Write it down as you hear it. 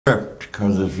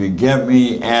because if you get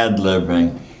me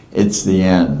ad-libbing, it's the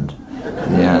end.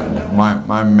 The end.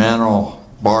 My men will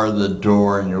bar the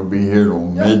door and you'll be here till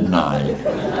midnight.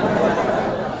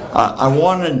 I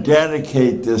want to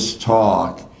dedicate this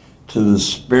talk to the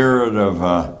spirit of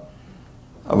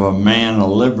a man, a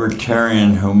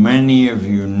libertarian who many of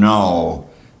you know,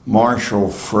 Marshall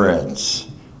Fritz,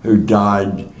 who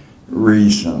died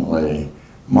recently.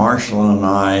 Marshall and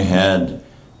I had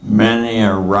many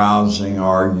a rousing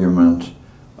argument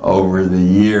over the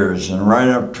years, and right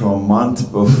up to a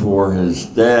month before his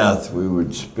death, we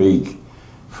would speak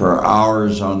for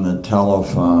hours on the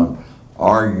telephone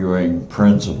arguing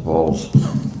principles.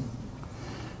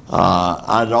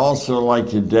 I'd also like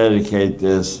to dedicate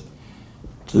this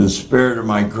to the spirit of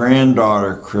my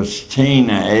granddaughter,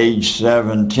 Christina, age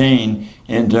 17,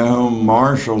 into whom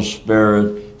Marshall's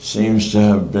spirit seems to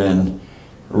have been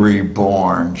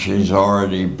reborn. She's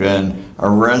already been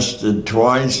arrested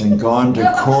twice and gone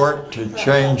to court to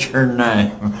change her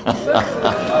name.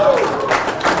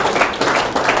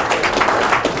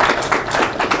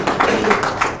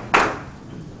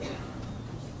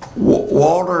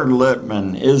 Walter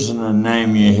Lippmann isn't a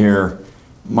name you hear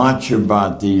much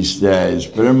about these days,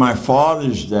 but in my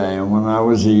father's day, and when I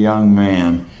was a young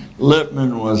man,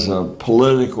 Lippmann was a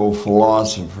political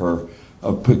philosopher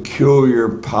of peculiar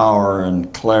power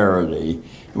and clarity.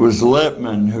 It was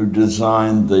Lippmann who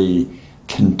designed the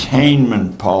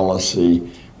containment policy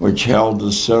which held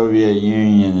the Soviet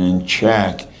Union in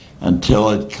check until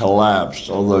it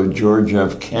collapsed, although George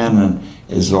F. Kennan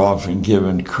is often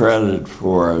given credit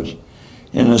for it.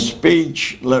 In a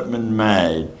speech Lippmann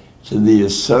made to the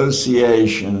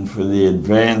Association for the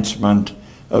Advancement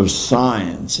of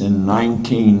Science in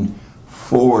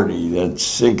 1940, that's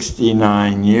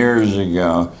 69 years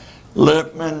ago,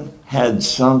 Lippmann had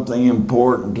something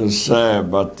important to say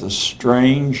about the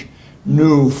strange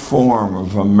new form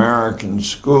of American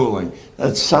schooling.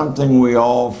 That's something we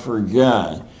all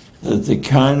forget, that the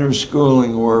kind of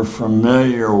schooling we're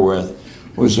familiar with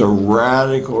was a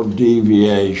radical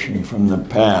deviation from the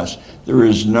past. There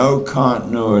is no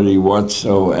continuity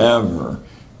whatsoever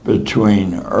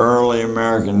between early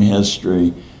American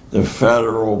history, the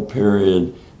federal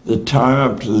period, the time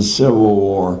up to the Civil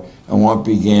War, and what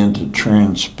began to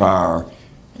transpire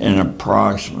in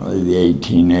approximately the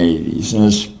 1880s.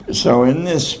 And so in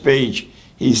this speech,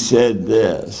 he said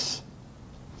this: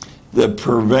 "The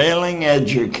prevailing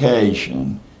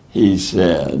education," he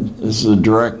said, this is a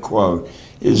direct quote,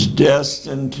 "is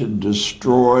destined to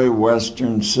destroy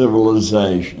Western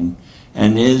civilization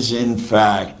and is in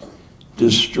fact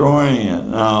destroying it."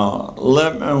 Now,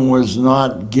 Lippmann was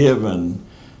not given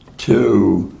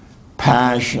to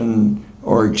passion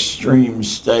or extreme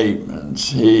statements.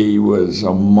 He was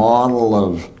a model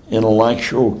of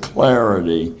intellectual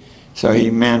clarity, so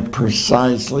he meant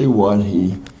precisely what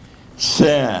he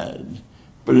said.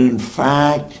 But in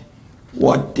fact,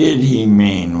 what did he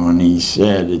mean when he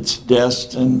said it's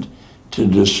destined to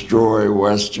destroy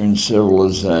Western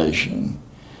civilization?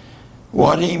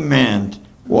 What he meant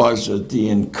was that the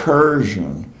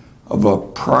incursion of a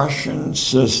Prussian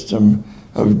system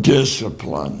of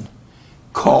discipline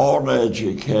called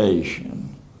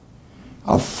education,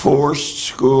 a forced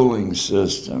schooling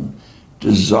system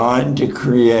designed to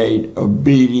create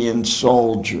obedient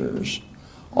soldiers,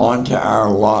 onto our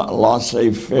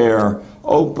laissez-faire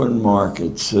open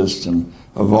market system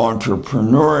of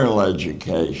entrepreneurial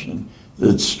education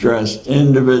that stressed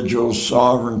individual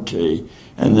sovereignty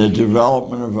and the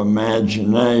development of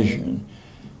imagination,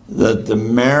 that the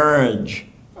marriage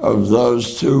of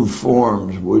those two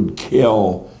forms would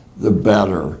kill the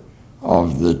better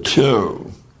of the two.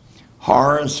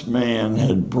 Horace Mann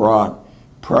had brought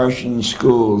Prussian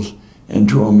schools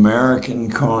into American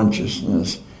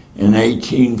consciousness in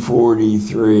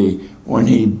 1843 when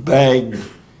he begged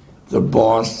the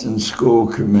Boston School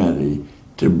Committee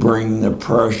to bring the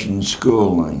Prussian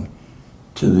schooling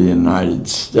to the United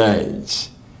States.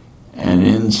 And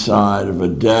inside of a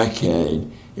decade,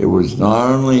 it was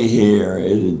not only here,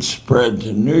 it had spread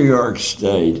to New York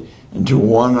State and to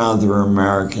one other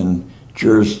American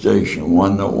jurisdiction,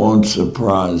 one that won't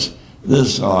surprise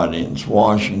this audience,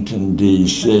 Washington,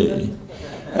 D.C.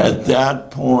 At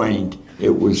that point,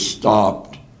 it was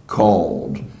stopped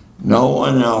cold. No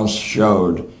one else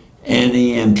showed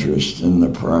any interest in the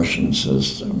Prussian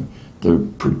system, the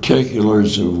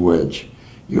particulars of which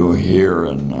you'll hear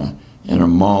in a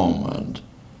moment.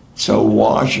 So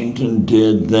Washington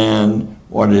did then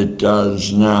what it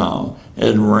does now.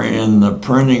 It ran the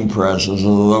printing presses,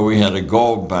 although we had a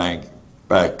gold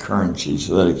backed currency,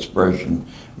 so that expression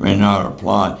may not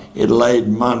apply. It laid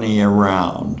money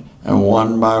around, and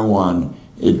one by one,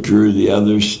 it drew the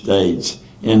other states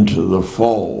into the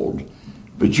fold.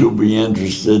 But you'll be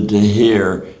interested to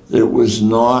hear that it was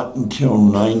not until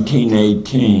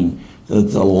 1918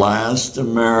 that the last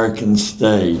American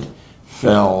state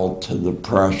fell to the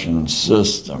Prussian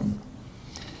system.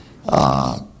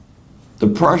 The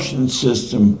Prussian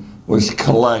system was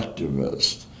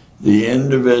collectivist. The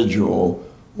individual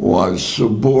was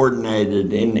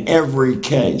subordinated in every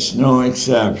case, no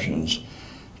exceptions,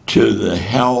 to the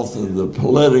health of the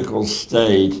political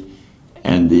state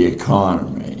and the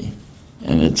economy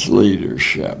and its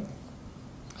leadership.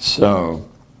 So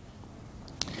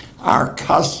our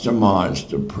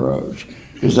customized approach,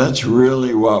 because that's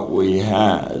really what we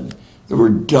had. There were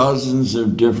dozens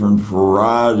of different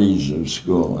varieties of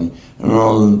schooling,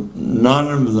 and none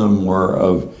of them were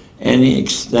of any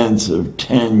extensive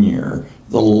tenure.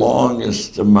 The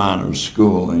longest amount of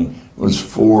schooling was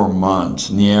 4 months,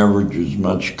 and the average was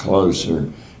much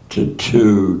closer to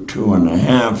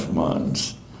 2.5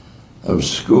 months of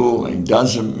schooling.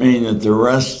 Doesn't mean that the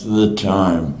rest of the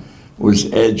time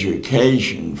was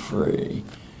education free.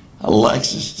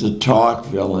 Alexis de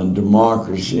Tocqueville in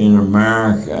Democracy in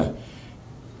America,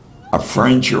 a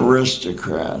French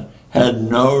aristocrat, had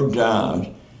no doubt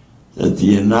that the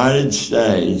United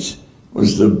States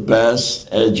was the best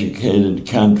educated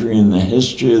country in the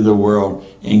history of the world,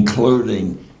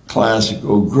 including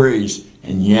classical Greece,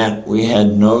 and yet we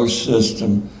had no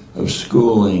system of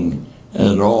schooling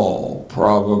at all.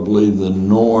 Probably the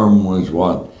norm was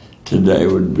what today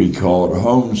would be called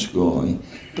homeschooling.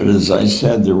 But as I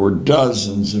said, there were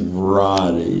dozens of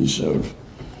varieties of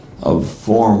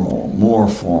formal, more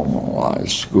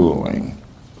formalized schooling.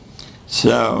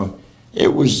 So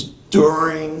it was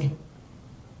during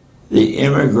the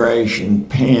immigration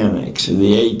panics of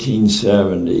the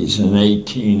 1870s and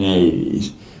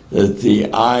 1880s that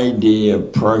the idea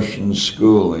of Prussian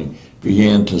schooling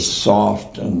began to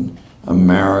soften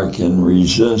American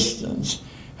resistance.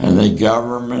 And the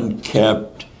government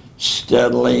kept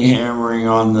steadily hammering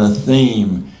on the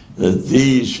theme that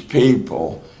these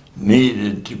people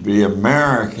needed to be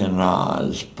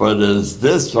Americanized. But as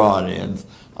this audience,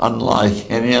 unlike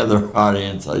any other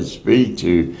audience I speak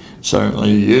to,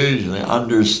 certainly usually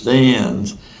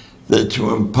understands that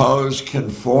to impose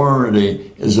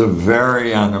conformity is a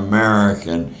very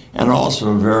un-American and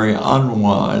also a very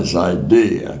unwise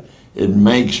idea. It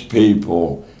makes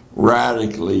people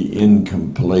radically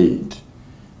incomplete,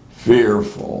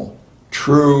 fearful.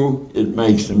 True, it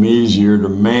makes them easier to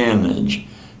manage,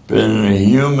 but in a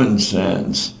human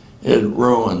sense, it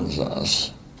ruins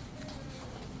us.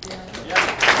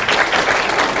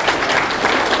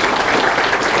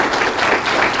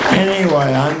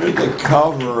 Anyway, under the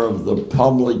cover of the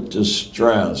public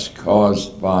distress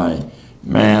caused by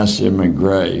mass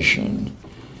immigration,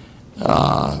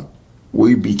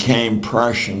 we became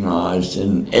Prussianized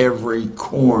in every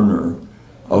corner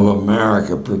of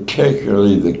America,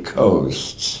 particularly the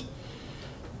coasts.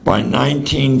 By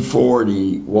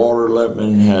 1940, Walter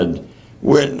Lippmann had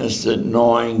witnessed it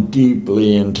gnawing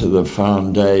deeply into the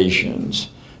foundations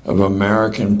of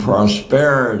American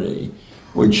prosperity,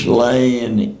 which lay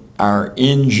in our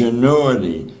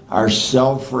ingenuity, our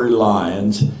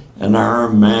self-reliance, and our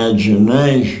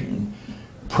imagination.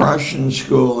 Prussian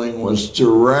schooling was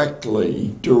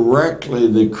directly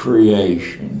the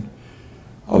creation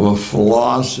of a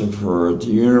philosopher at the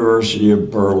University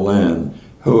of Berlin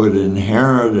who had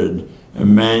inherited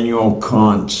Immanuel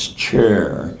Kant's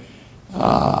chair.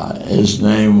 His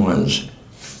name was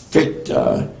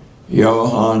Fichte,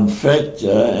 Johann Fichte,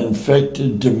 and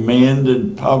Fichte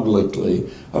demanded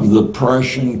publicly of the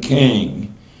Prussian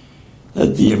king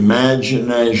that the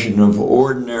imagination of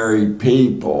ordinary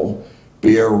people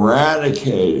be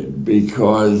eradicated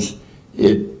because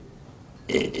it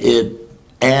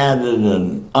added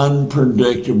an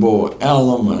unpredictable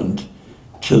element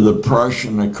to the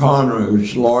Prussian economy,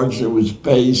 which largely was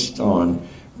based on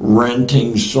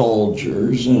renting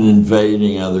soldiers and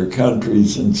invading other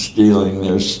countries and stealing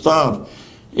their stuff.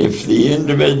 If the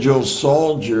individual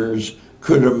soldiers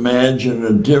could imagine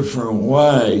a different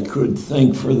way, could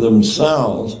think for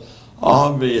themselves,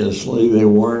 obviously they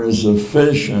weren't as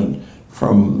efficient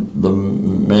from the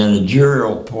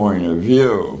managerial point of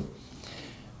view.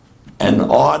 And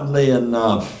oddly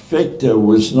enough, Fichte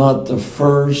was not the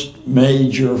first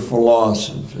major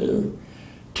philosopher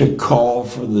to call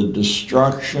for the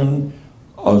destruction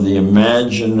of the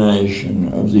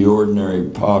imagination of the ordinary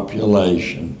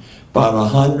population. About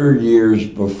 100 years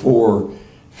before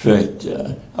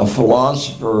Fichte, a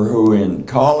philosopher who in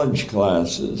college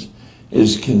classes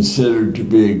is considered to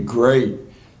be a great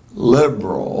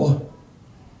liberal,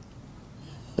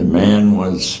 The man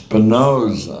was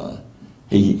Spinoza.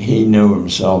 He knew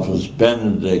himself as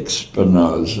Benedict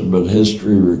Spinoza, but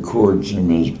history records him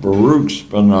as Baruch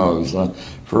Spinoza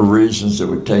for reasons that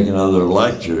would take another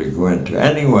lecture to go into.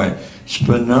 Anyway,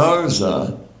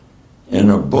 Spinoza, in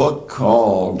a book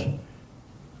called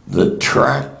The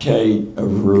Tractate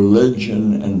of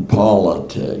Religion and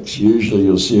Politics, usually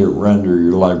you'll see it rendered,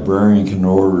 your librarian can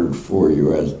order it for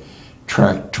you as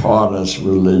Tractatus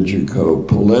Religico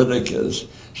Politicus.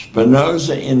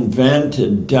 Spinoza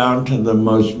invented, down to the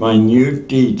most minute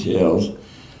details,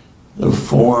 the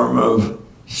form of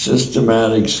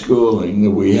systematic schooling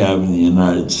that we have in the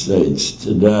United States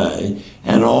today,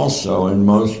 and also in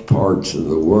most parts of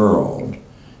the world,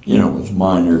 you know, with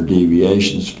minor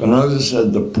deviations. Spinoza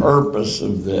said the purpose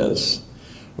of this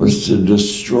was to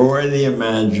destroy the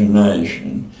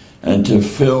imagination and to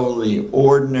fill the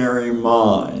ordinary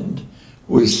mind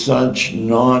with such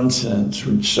nonsense,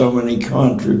 with so many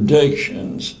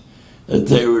contradictions, that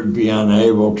they would be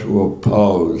unable to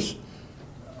oppose,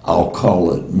 I'll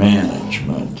call it,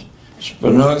 management.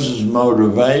 Spinoza's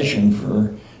motivation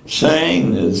for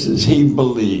saying this is he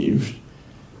believed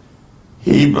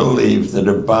that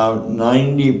about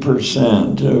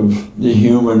 90% of the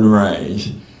human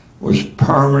race was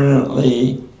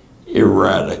permanently,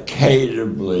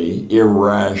 eradicatably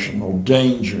irrational,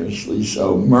 dangerously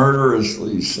so,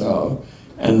 murderously so,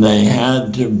 and they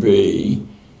had to be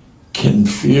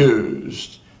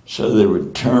confused so they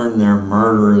would turn their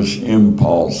murderous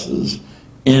impulses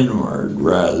inward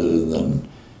rather than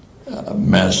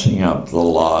messing up the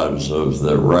lives of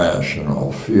the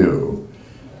rational few.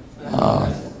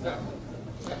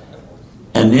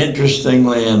 And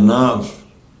interestingly enough,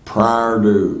 prior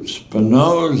to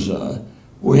Spinoza,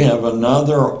 we have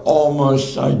another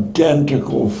almost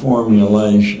identical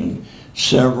formulation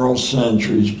several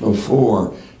centuries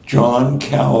before. John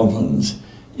Calvin's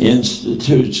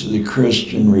Institutes of the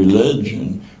Christian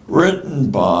Religion, written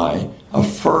by a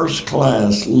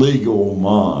first-class legal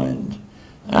mind,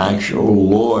 actual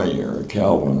lawyer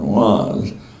Calvin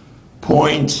was,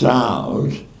 points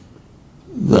out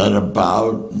that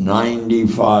about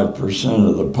 95%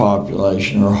 of the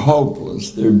population are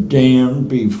hopeless. They're damned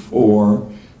before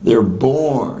they're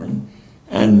born,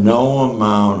 and no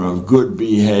amount of good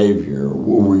behavior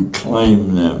will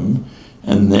reclaim them,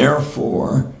 and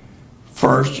therefore,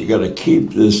 first you got to keep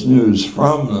this news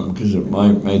from them because it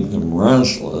might make them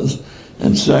restless,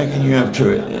 and second, you have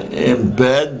to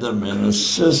embed them in a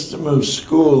system of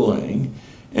schooling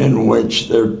in which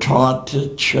they're taught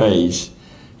to chase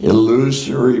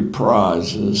illusory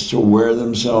prizes, to wear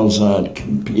themselves out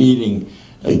competing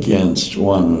against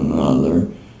one another,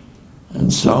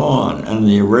 and so on. And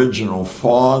the original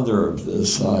father of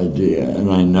this idea, and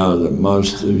I know that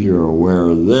most of you are aware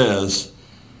of this,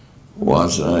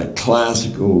 was a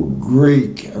classical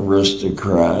Greek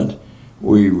aristocrat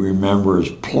we remember as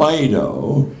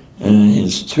Plato, and in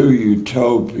his two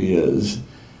utopias,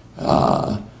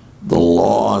 the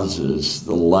Laws is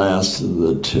the last of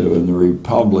the two, and the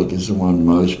Republic is the one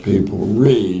most people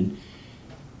read.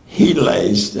 He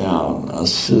lays down a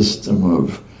system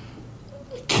of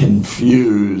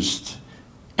confused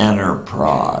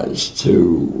enterprise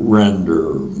to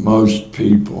render most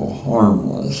people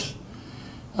harmless.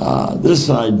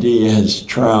 This idea has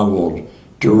traveled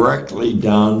directly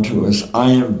down to us.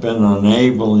 I have been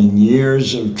unable in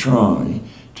years of trying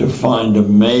to find a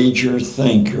major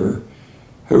thinker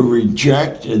who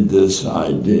rejected this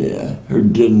idea, who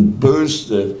didn't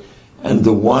boost it, and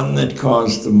the one that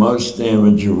caused the most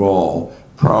damage of all,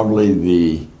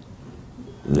 probably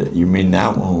you mean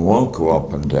that one won't go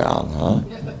up and down, huh?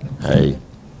 Hey,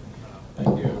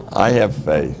 I have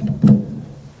faith.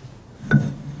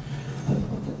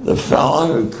 The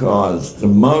fellow who caused the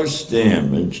most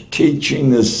damage, teaching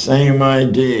the same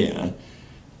idea,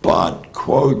 but,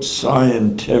 quote,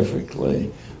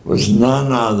 scientifically, was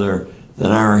none other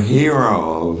than our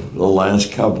hero of the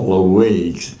last couple of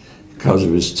weeks, because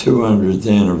of his 200th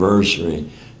anniversary,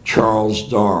 Charles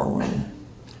Darwin.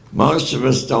 Most of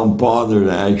us don't bother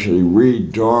to actually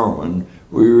read Darwin.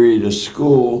 We read a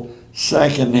school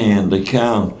secondhand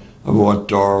account of what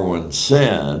Darwin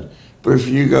said, but if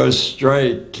you go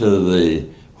straight to the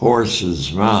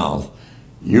horse's mouth,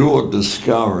 you will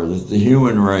discover that the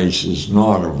human race is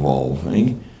not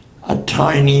evolving. A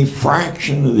tiny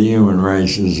fraction of the human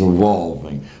race is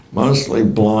evolving, mostly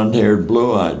blonde-haired,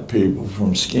 blue-eyed people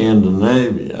from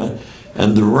Scandinavia,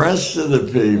 and the rest of the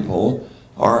people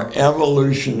are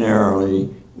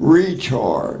evolutionarily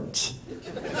retards.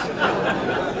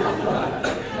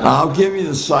 I'll give you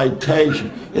the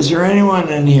citation. Is there anyone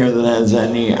in here that has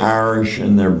any Irish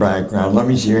in their background? Let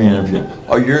me see your hand.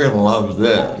 Oh, you're going to love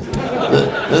this.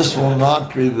 This will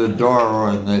not be the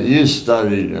Darwin that you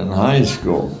studied in high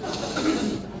school.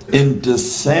 In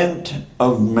Descent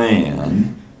of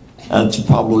Man, that's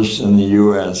published in the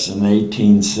U.S. in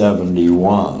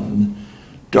 1871,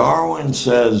 Darwin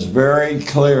says very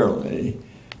clearly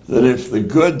that if the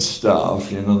good stuff,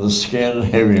 the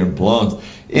Scandinavian plants,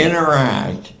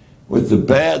 interact with the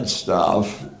bad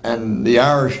stuff, and the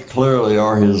Irish clearly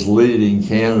are his leading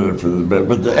candidate for the bad,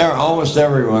 but almost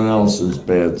everyone else is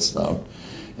bad stuff,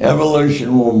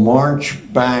 evolution will march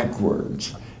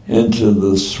backwards into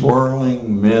the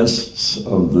swirling mists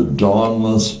of the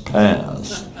dawnless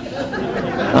past.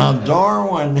 Now,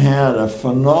 Darwin had a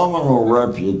phenomenal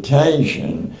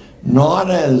reputation, not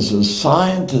as a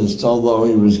scientist, although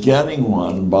he was getting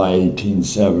one by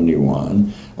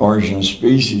 1871. Origin of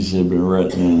Species had been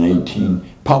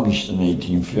published in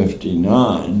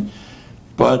 1859.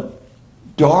 But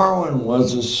Darwin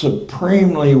was a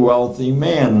supremely wealthy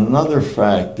man. Another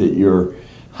fact that your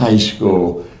high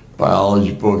school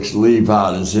biology books leave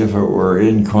out as if it were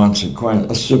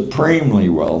inconsequential, a supremely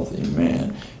wealthy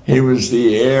man. He was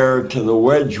the heir to the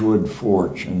Wedgwood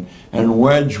fortune, and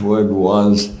Wedgwood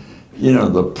was,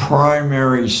 the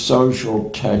primary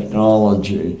social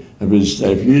technology of his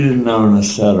day. If you didn't own a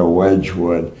set of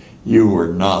Wedgwood, you were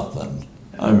nothing.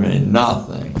 I mean,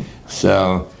 nothing.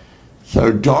 So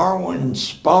Darwin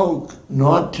spoke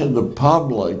not to the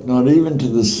public, not even to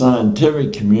the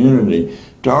scientific community.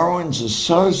 Darwin's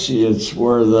associates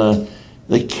were the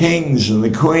kings and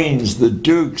the queens, the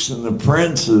dukes and the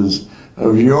princes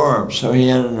of Europe. So he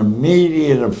had an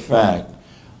immediate effect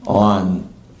on,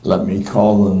 let me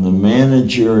call them the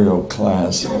managerial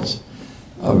classes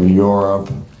of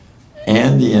Europe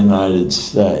and the United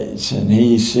States. And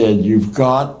he said, you've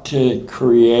got to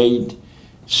create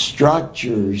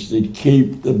structures that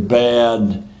keep the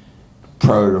bad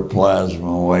protoplasm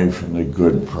away from the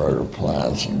good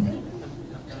protoplasm.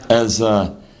 As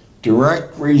a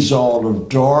direct result of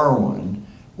Darwin,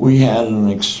 we had an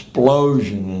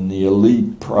explosion in the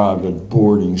elite private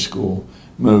boarding school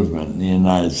movement in the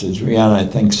United States. We had, I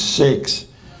think, 6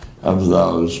 of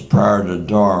those prior to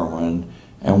Darwin,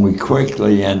 and we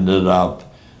quickly ended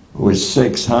up with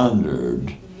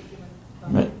 600.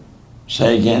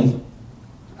 Say again?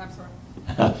 I'm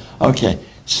sorry. Okay,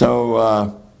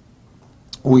 so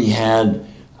we had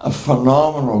a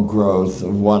phenomenal growth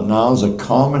of what now is a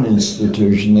common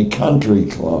institution, the country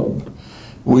club.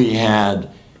 We had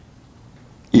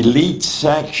elite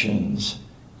sections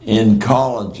in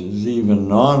colleges, even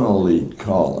non-elite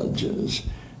colleges,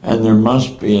 and there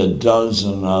must be a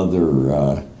dozen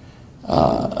other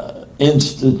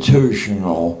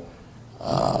institutional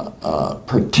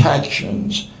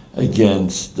protections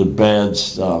against the bad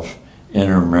stuff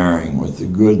intermarrying with the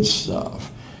good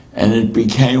stuff. And it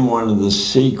became one of the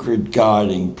secret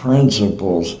guiding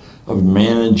principles of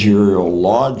managerial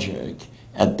logic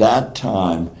at that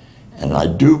time, and I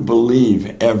do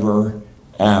believe ever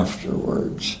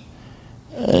afterwards.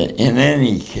 In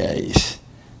any case,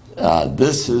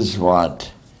 this is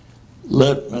what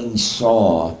Lippmann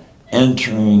saw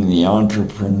entering the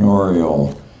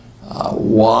entrepreneurial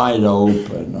wide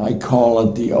open. I call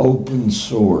it the open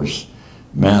source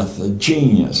method,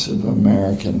 genius of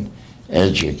American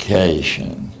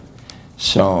education.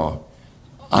 So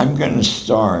I'm going to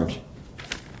start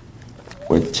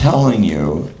with telling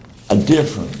you a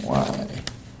different way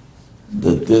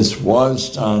that this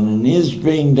was done and is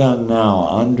being done now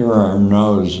under our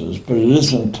noses, but it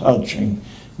isn't touching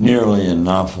nearly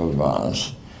enough of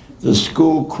us. The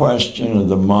school question of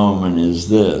the moment is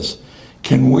this: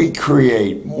 can we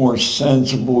create more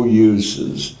sensible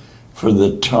uses for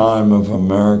the time of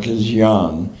America's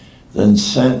young than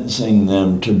sentencing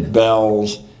them to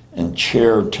bells and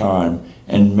chair time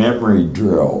and memory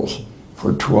drills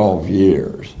for 12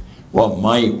 years? What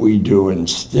might we do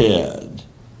instead?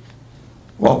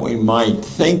 What we might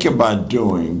think about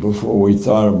doing before we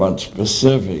thought about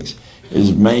specifics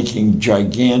is making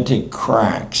gigantic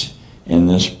cracks in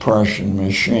this Prussian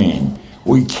machine.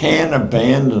 We can't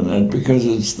abandon it because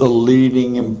it's the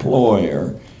leading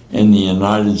employer in the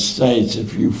United States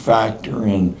if you factor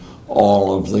in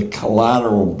all of the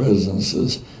collateral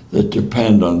businesses that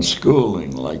depend on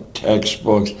schooling, like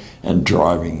textbooks and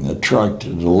driving the truck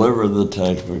to deliver the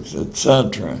textbooks,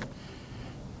 etc.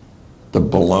 The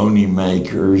bologna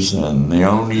makers and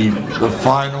the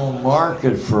final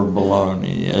market for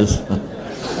bologna is.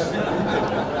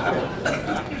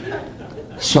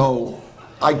 So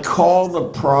I call the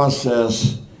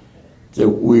process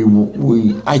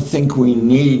that I think we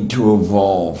need to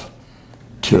evolve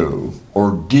to,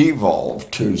 or devolve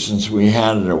to, since we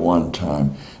had it at one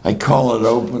time. I call it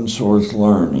open source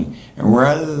learning. And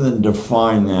rather than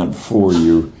define that for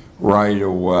you right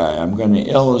away, I'm going to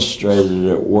illustrate it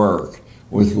at work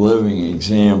with living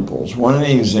examples. One of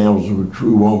the examples, which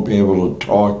we won't be able to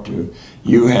talk to,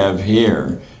 you have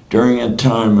here, during a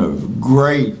time of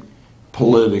great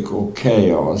political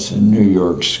chaos in New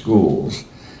York schools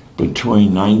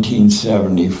between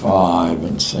 1975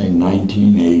 and say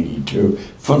 1982,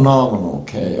 phenomenal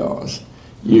chaos.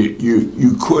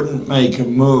 You couldn't make a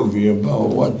movie about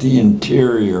what the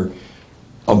interior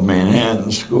of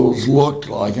Manhattan schools looked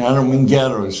like. I don't mean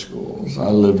ghetto schools. I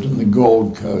lived in the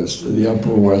Gold Coast of the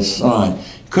Upper West Side.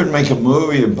 You couldn't make a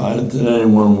movie about it that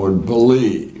anyone would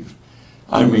believe.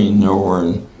 I mean, there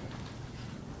were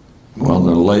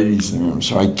ladies in them,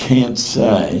 so I can't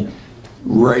say,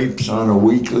 rapes on a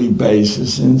weekly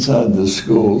basis inside the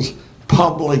schools,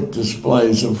 public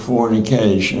displays of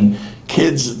fornication,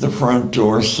 kids at the front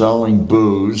door selling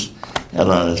booze at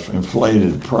an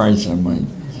inflated price, I might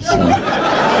say.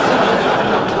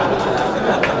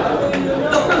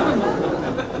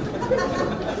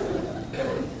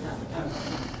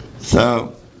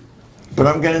 But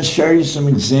I'm going to show you some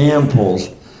examples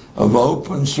of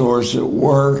open source at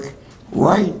work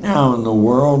right now in the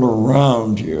world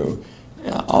around you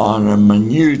on a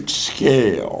minute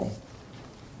scale.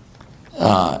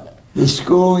 The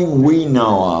schooling we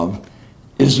know of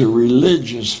is a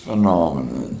religious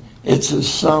phenomenon. Its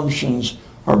assumptions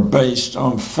are based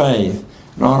on faith,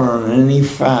 not on any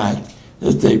fact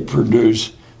that they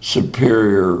produce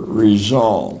superior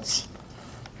results.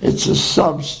 It's a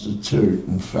substitute,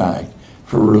 in fact,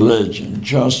 for religion,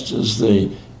 just as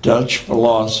the Dutch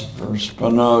philosopher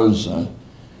Spinoza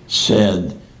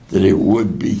said that it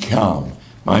would become.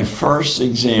 My first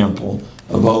example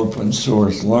of open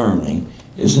source learning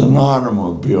is an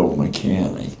automobile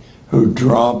mechanic who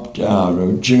dropped out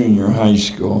of junior high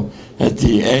school at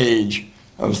the age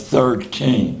of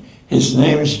 13. His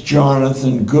name is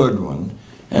Jonathan Goodwin,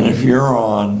 and if you're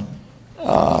on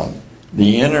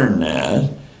the internet,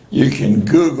 you can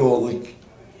Google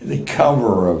the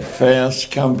cover of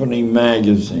Fast Company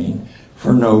magazine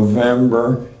for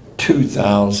November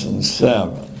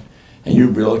 2007. And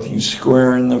you'll be looking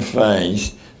square in the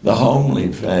face, the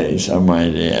homely face, I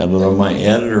might add, although my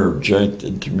editor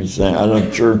objected to me saying,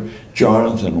 I'm sure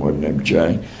Jonathan wouldn't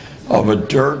object, of a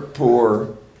dirt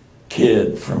poor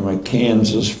kid from a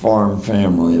Kansas farm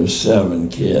family of 7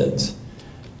 kids,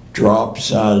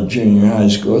 drops out of junior high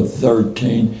school at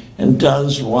 13 and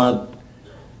does what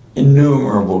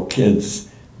innumerable kids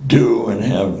do and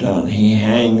have done. He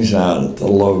hangs out at the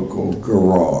local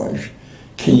garage.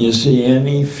 Can you see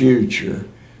any future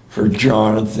for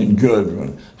Jonathan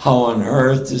Goodwin? How on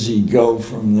earth does he go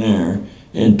from there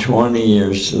in 20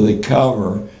 years to the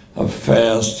cover of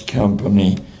Fast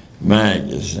Company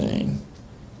magazine?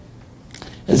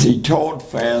 As he told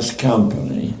Fast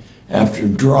Company, after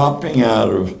dropping out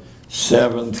of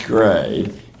 7th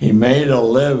grade, he made a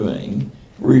living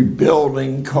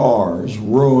rebuilding cars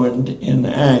ruined in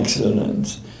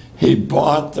accidents. He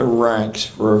bought the wrecks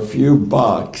for a few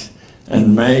bucks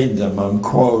and made them, I'm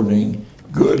quoting,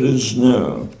 good as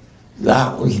new.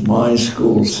 That was my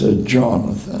school, said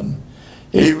Jonathan.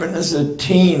 Even as a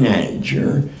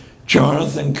teenager,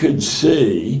 Jonathan could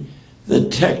see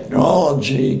that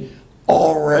technology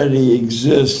already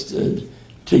existed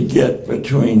to get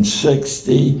between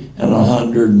 60 and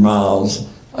 100 miles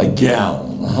a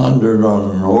gallon, 100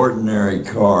 on an ordinary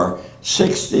car,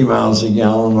 60 miles a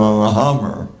gallon on a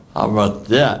Hummer. How about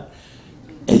that?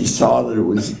 He saw that it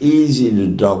was easy to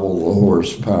double the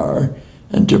horsepower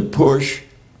and to push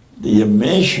the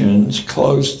emissions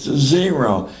close to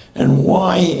zero. And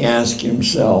why, he asked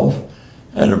himself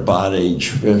at about age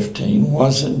 15,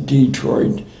 wasn't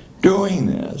Detroit doing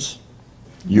this?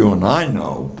 You and I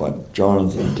know, but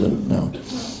Jonathan didn't know.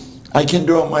 I can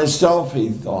do it myself, he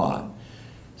thought.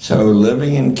 So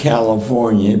living in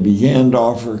California, he began to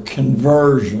offer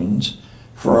conversions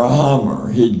for a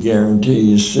Hummer. He'd guarantee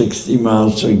you 60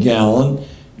 miles a gallon.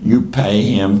 You pay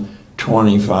him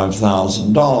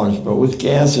 $25,000. But with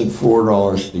gas at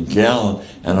 $4 a gallon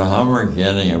and a Hummer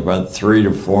getting about 3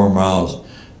 to 4 miles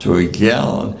to a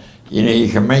gallon, you know, you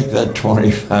can make that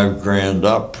 25 grand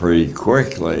up pretty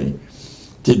quickly.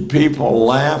 Did people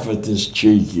laugh at this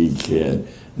cheeky kid?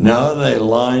 No, they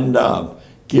lined up,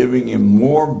 giving him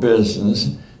more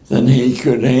business than he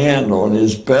could handle. And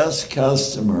his best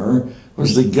customer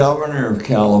was the governor of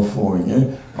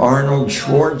California, Arnold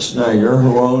Schwarzenegger,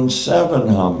 who owned 7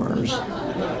 Hummers.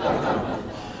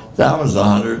 That was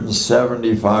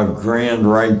 175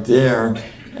 grand right there,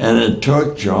 and it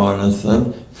took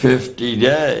Jonathan 50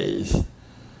 days.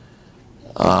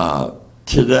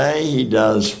 Today he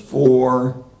does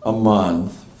 4 a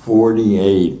month,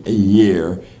 48 a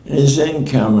year, and his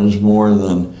income is more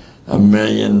than $1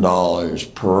 million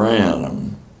per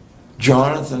annum.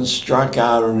 Jonathan struck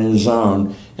out on his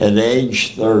own at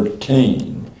age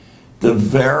 13, the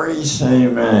very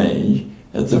same age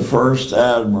that the first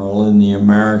admiral in the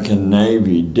American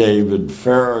Navy, David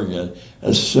Farragut,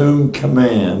 assumed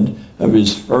command of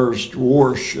his first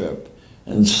warship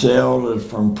and sailed it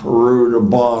from Peru to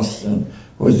Boston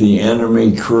with the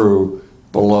enemy crew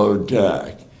below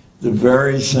deck. The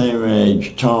very same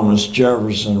age Thomas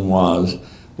Jefferson was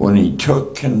when he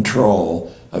took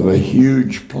control of a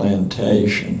huge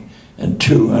plantation and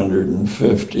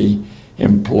 250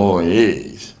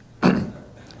 employees.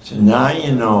 So now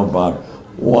you know about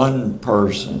one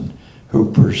person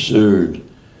who pursued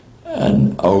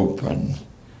an open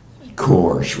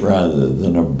course rather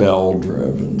than a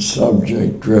bell-driven,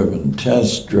 subject-driven,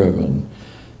 test-driven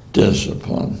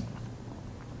discipline.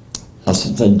 Now,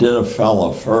 since I did a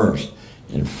fella first,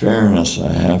 in fairness,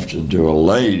 I have to do a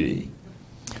lady.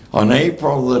 On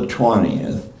April the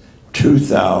 20th,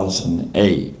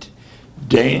 2008,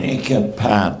 Danica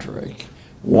Patrick,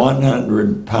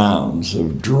 100 pounds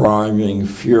of driving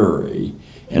fury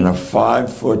in a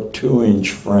 5'2"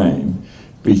 frame,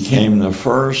 became the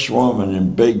first woman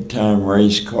in big-time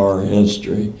race car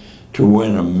history to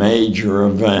win a major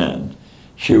event.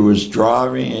 She was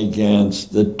driving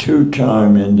against the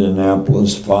 2-time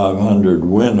Indianapolis 500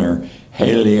 winner,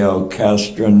 Helio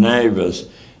Castroneves,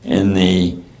 in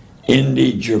the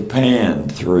Indy Japan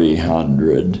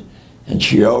 300, and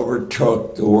she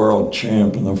overtook the world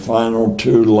champ in the final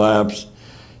 2 laps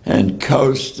and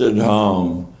coasted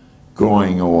home,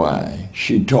 going away.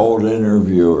 She told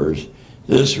interviewers,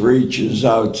 "This reaches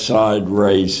outside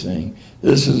racing.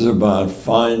 This is about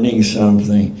finding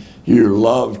something you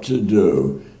love to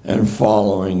do and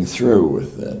following through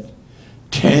with it."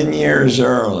 10 years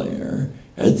earlier,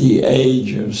 at the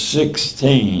age of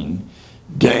 16,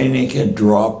 Danica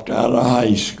dropped out of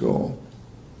high school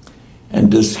and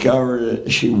discovered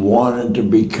that she wanted to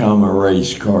become a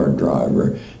race car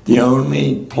driver. The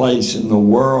only place in the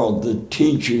world that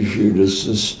teaches you to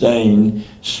sustain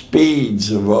speeds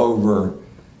of over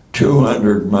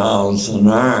 200 miles an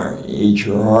hour, eat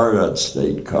your heart out,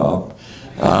 State Cop,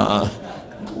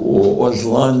 was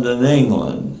London,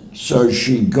 England. So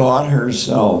she got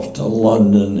herself to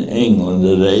London, England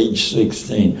at age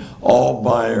 16, all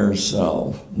by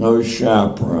herself, no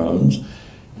chaperones,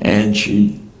 and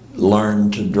she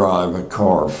learned to drive a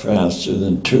car faster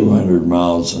than 200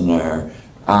 miles an hour,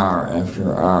 hour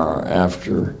after hour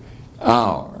after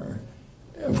hour.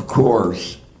 Of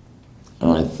course,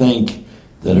 and I think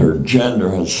that her gender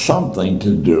has something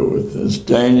to do with this.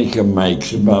 Danica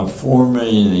makes about $4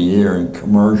 million a year in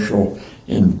commercial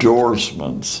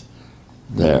endorsements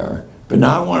there. But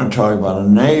now I want to talk about a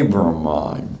neighbor of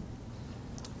mine,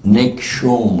 Nick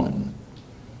Schulman.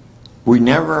 We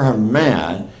never have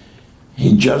met.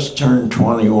 He just turned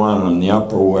 21 on the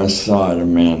Upper West Side of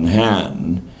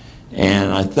Manhattan,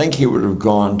 and I think he would have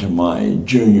gone to my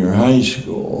junior high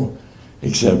school,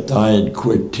 except I had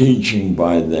quit teaching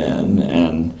by then,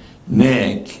 and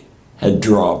Nick had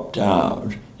dropped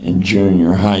out in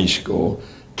junior high school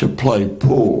to play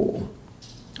pool.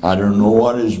 I don't know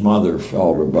what his mother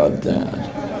felt about that.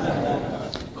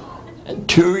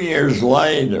 2 years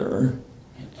later,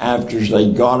 after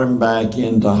they got him back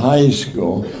into high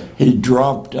school, he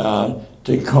dropped out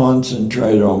to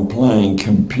concentrate on playing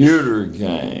computer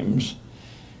games.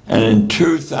 And in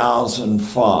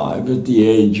 2005, at the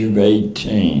age of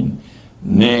 18,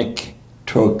 Nick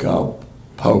took up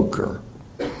poker.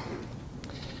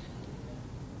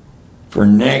 For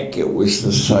Nick, it was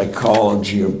the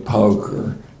psychology of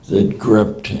poker that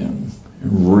gripped him,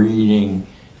 reading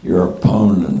your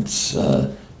opponent's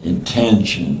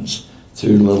intentions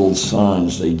through little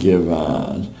signs they give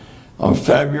out. On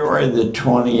February the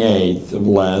 28th of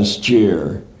last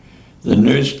year, the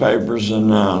newspapers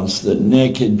announced that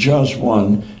Nick had just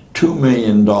won $2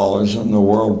 million on the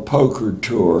World Poker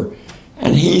Tour,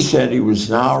 and he said he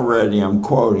was now ready, I'm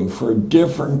quoting, for a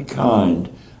different kind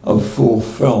of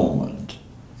fulfillment.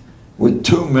 With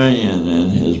 $2 million in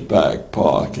his back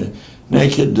pocket,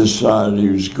 Nick had decided he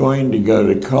was going to go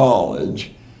to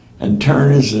college and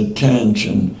turn his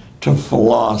attention to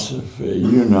philosophy,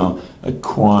 you know,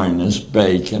 Aquinas,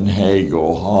 Bacon,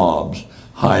 Hegel, Hobbes,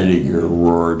 Heidegger,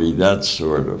 Rorty, that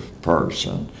sort of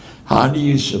person. How do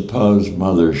you suppose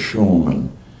Mother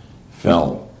Schulman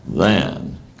felt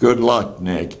then? Good luck,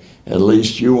 Nick. At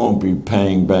least you won't be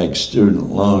paying back student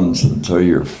loans until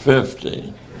you're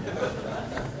 50.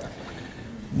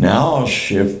 Now I'll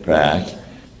shift back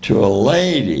to a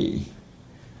lady.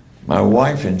 My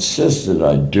wife insisted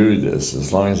I do this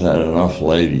as long as I had enough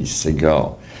ladies to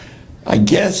go. I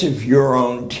guess if your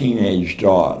own teenage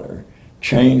daughter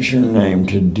changed her name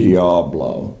to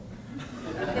Diablo,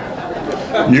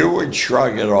 you would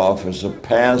shrug it off as a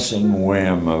passing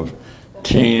whim of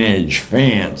teenage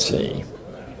fancy.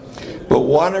 But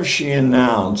what if she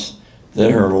announced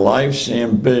that her life's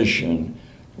ambition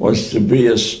was to be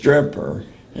a stripper,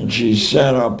 and she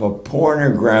set up a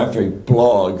pornographic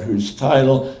blog whose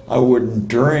title I wouldn't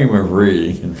dream of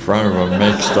reading in front of a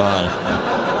mixed audience?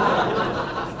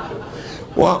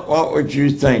 What would you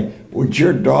think? Would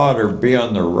your daughter be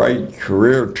on the right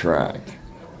career track?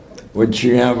 Would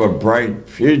she have a bright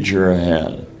future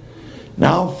ahead?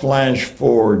 Now flash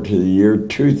forward to the year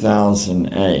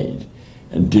 2008,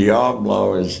 and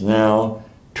Diablo is now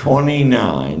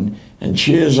 29, and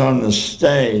she is on the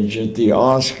stage at the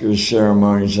Oscar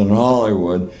ceremonies in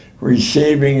Hollywood,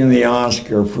 receiving the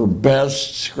Oscar for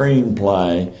Best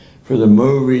Screenplay for the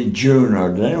movie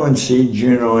Juno. Did anyone see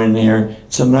Juno in here?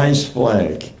 It's a nice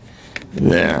flick.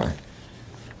 There.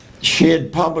 She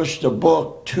had published a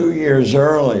book 2 years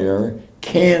earlier,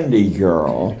 Candy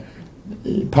Girl,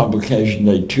 publication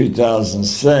date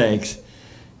 2006,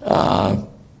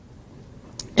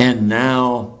 and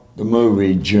now the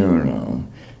movie Juno.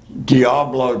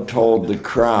 Diablo told the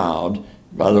crowd,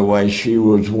 by the way, she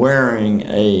was wearing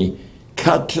a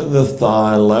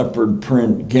cut-to-the-thigh leopard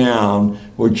print gown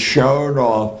which showed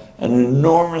off an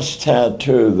enormous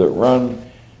tattoo that ran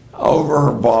over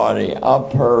her body,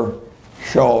 up her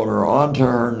shoulder, onto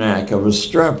her neck of a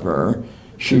stripper.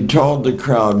 She told the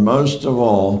crowd, most of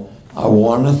all, I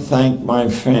want to thank my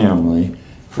family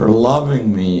for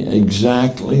loving me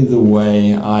exactly the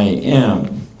way I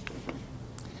am.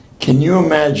 Can you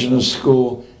imagine a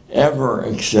school ever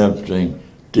accepting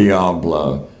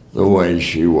Diablo the way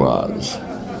she was?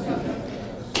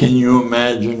 Can you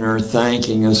imagine her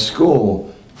thanking a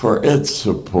school for its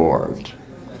support?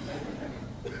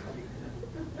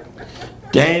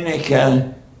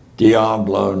 Danica,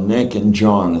 Diablo, Nick, and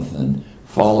Jonathan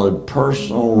followed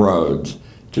personal roads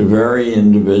to very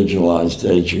individualized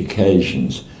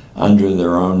educations under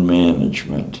their own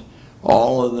management.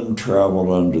 All of them traveled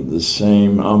under the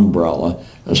same umbrella,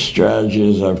 a strategy,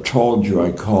 as I've told you,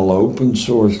 I call open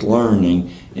source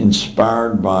learning, I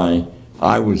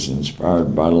was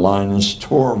inspired by Linus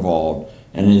Torvald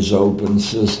and his open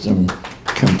system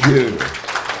computer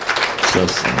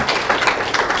system.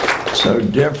 So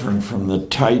different from the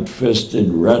tight-fisted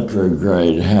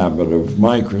retrograde habit of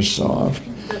Microsoft.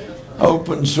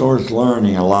 Open source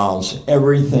learning allows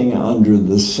everything under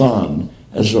the sun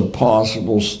as a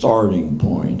possible starting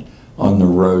point on the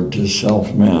road to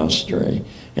self-mastery.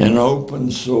 In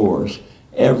open source,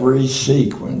 every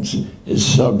sequence is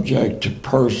subject to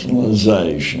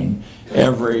personalization.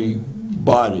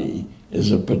 Everybody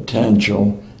is a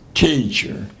potential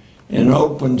teacher. In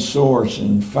open source,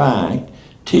 in fact,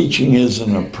 teaching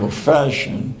isn't a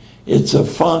profession, it's a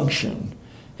function.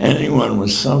 Anyone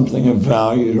with something of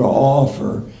value to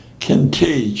offer can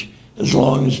teach as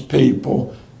long as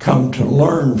people come to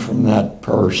learn from that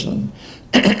person.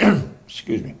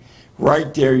 Excuse me.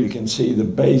 Right there you can see the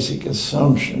basic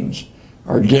assumptions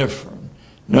are different.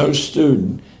 No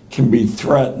student can be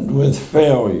threatened with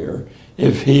failure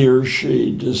if he or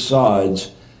she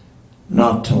decides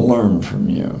not to learn from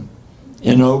you.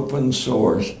 In open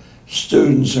source,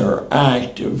 students are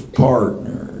active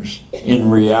partners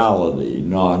in reality,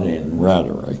 not in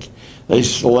rhetoric. They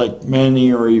select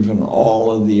many or even all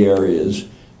of the areas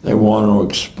they want to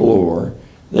explore.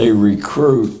 They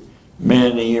recruit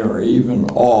many or even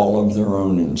all of their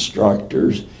own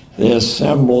instructors. They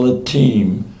assemble a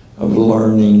team of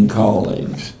learning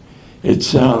colleagues. It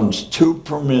sounds too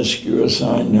promiscuous,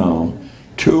 I know,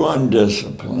 too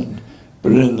undisciplined,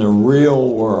 but in the real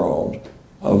world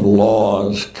of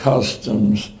laws,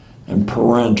 customs, and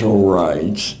parental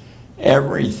rights,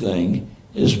 everything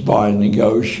is by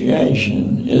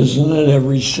negotiation, isn't it?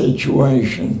 Every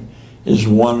situation is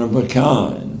one of a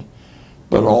kind.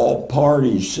 But all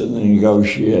parties to the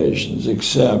negotiations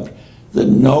accept that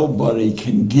nobody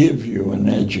can give you an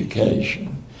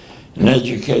education. An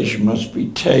education must be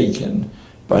taken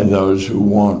by those who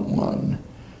want one.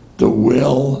 The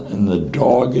will and the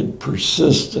dogged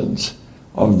persistence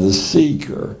of the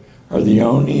seeker are the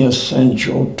only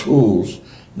essential tools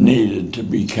needed to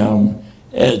become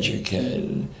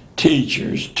educated.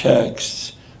 Teachers,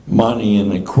 texts, money,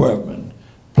 and equipment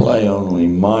play only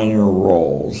minor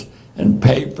roles, and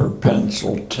paper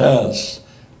pencil tests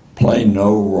play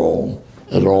no role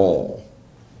at all.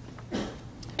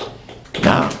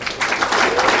 Now,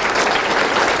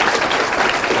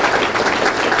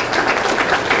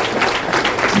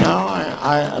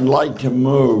 I'd like to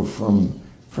move from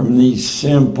these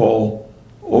simple,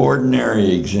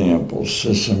 ordinary examples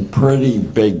to some pretty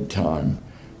big-time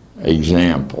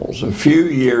examples. A few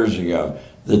years ago,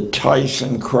 the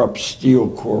ThyssenKrupp Steel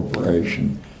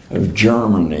Corporation of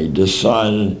Germany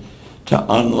decided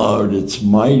to unload its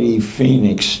mighty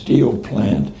Phoenix steel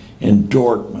plant in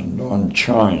Dortmund on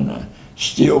China.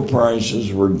 Steel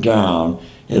prices were down.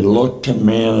 It looked to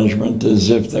management as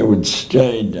if they would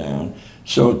stay down.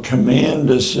 So a command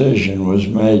decision was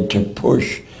made to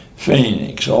push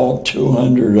Phoenix, all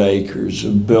 200 acres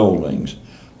of buildings,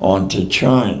 onto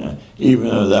China, even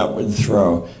though that would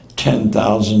throw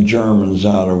 10,000 Germans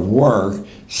out of work,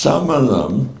 some of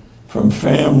them from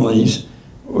families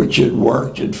which had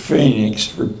worked at Phoenix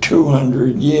for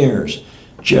 200 years,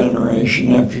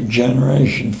 generation after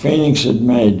generation. Phoenix had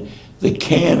made the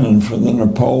cannon for the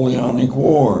Napoleonic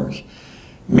Wars.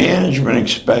 Management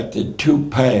expected two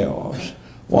payoffs,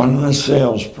 one in the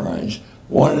sales price,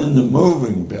 one in the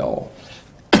moving bill,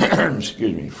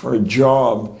 excuse me, for a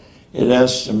job it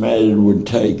estimated would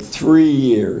take 3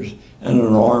 years and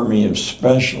an army of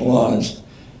specialized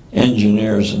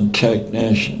engineers and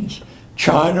technicians.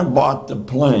 China bought the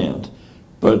plant,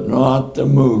 but not the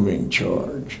moving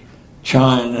charge.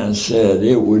 China said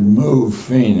it would move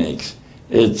Phoenix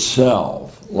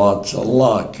itself. Lots of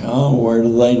luck, huh? Where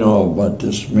do they know about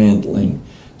dismantling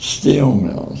steel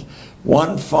mills?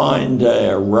 One fine day,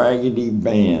 a raggedy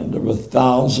band of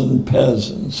 1,000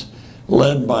 peasants,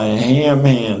 led by a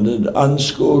ham-handed,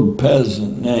 unschooled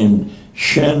peasant named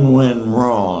Shen Wen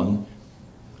Rong,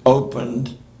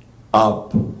 opened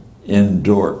up in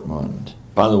Dortmund.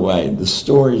 By the way, the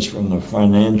story's from the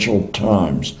Financial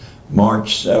Times,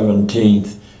 March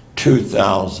 17th,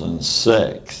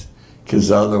 2006,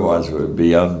 because otherwise it would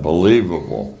be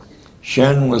unbelievable.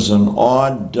 Shen was an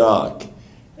odd duck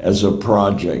as a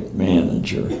project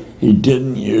manager. He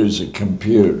didn't use a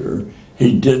computer.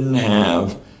 He didn't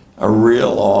have a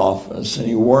real office, and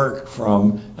he worked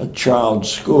from a child's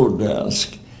school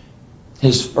desk.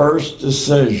 His first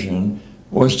decision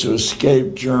was to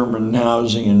escape German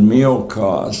housing and meal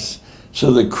costs,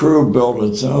 so the crew built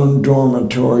its own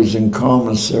dormitories and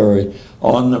commissary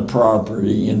on the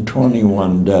property in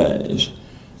 21 days.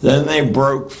 Then they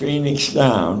broke Phoenix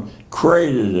down,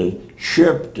 crated it,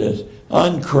 shipped it,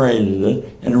 uncrated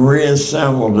it, and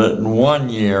reassembled it in 1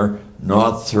 year,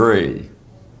 not 3.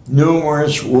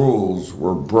 Numerous rules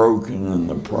were broken in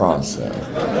the process.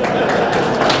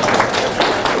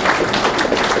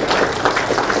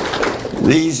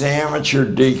 These amateur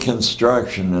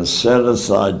deconstructionists set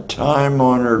aside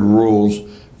time-honored rules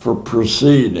for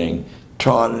proceeding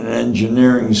taught in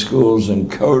engineering schools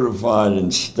and codified in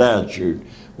statute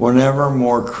whenever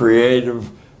more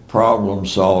creative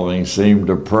problem-solving seemed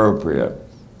appropriate.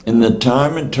 In the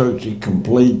time it took to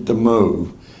complete the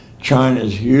move,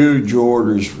 China's huge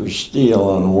orders for steel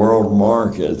on world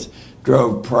markets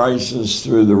drove prices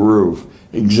through the roof,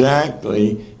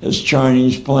 exactly as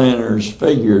Chinese planners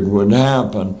figured would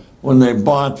happen when they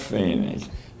bought Phoenix.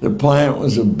 The plant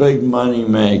was a big money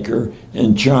maker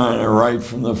in China right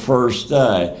from the first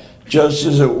day, just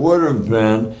as it would have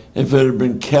been if it had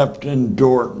been kept in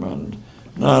Dortmund.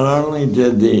 Not only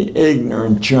did the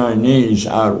ignorant Chinese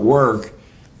outwork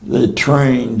the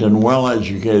trained and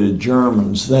well-educated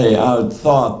Germans, they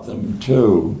outthought them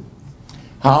too.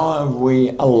 How have we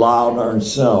allowed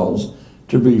ourselves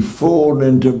to be fooled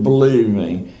into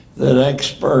believing that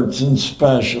experts and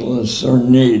specialists are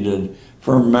needed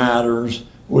for matters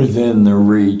within the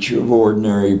reach of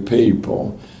ordinary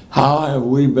people? How have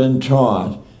we been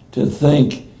taught to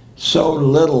think so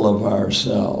little of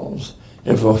ourselves?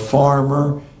 If a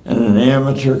farmer and an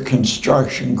amateur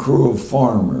construction crew of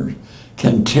farmers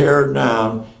can tear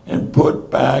down and put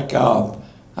back up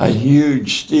a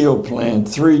huge steel plant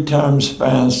 3 times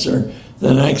faster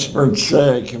than experts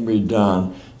say it can be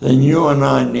done, then you and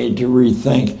I need to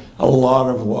rethink a lot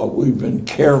of what we've been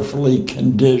carefully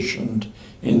conditioned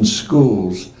in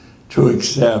schools to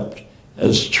accept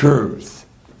as truth.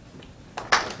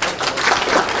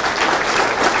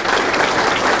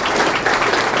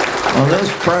 Now,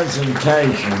 this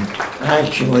presentation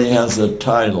actually has a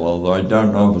title, although I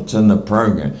don't know if it's in the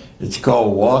program. It's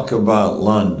called Walkabout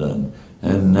London,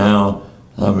 and now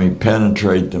let me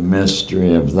penetrate the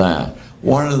mystery of that.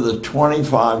 One of the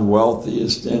 25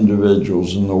 wealthiest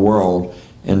individuals in the world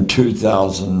in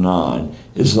 2009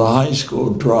 is the high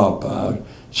school dropout,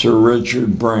 Sir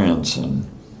Richard Branson.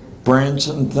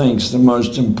 Branson thinks the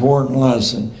most important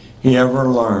lesson he ever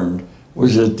learned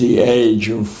was at the age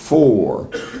of 4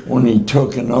 when he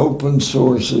took an open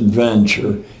source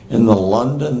adventure in the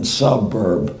London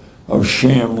suburb of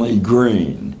Shamley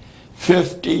Green.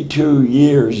 52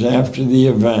 years after the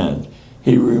event,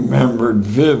 he remembered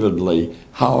vividly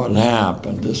how it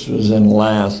happened. This was in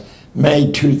last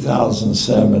May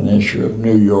 2007 issue of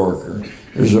New Yorker.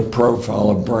 There's a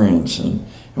profile of Branson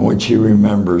in which he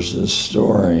remembers this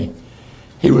story.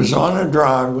 He was on a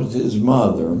drive with his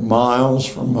mother, miles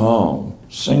from home,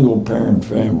 single-parent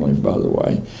family, by the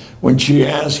way, when she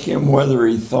asked him whether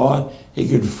he thought he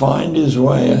could find his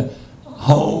way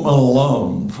home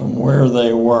alone from where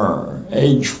they were,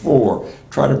 age 4.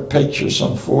 Try to picture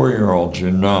some 4-year-old you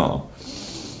know.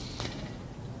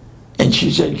 And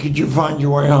she said, "Could you find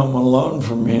your way home alone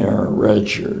from here,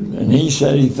 Richard?" And he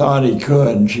said he thought he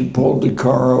could, and she pulled the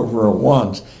car over at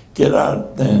once. "Get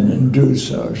out then and do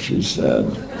so," she said.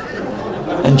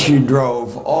 And she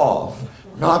drove off,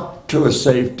 not to a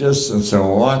safe distance and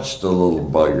watched the little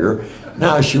bugger.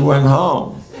 Now she went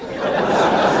home.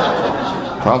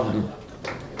 Probably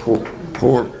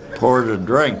poured a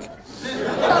drink.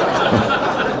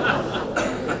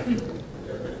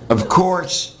 Of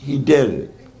course, he did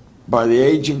it. By the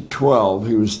age of 12,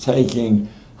 he was taking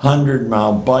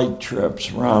 100-mile bike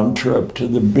trips, round trip to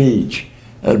the beach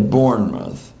at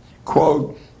Bournemouth.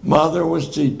 Quote, "Mother was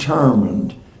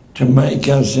determined to make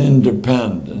us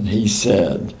independent," he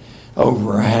said,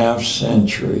 over a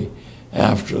half-century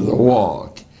after the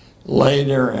walk.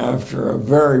 Later, after a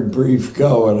very brief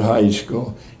go at high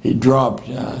school, he dropped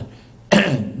out,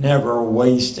 never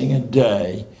wasting a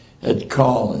day at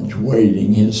college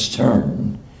waiting his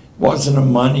turn. Wasn't a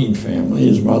moneyed family.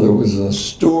 His mother was a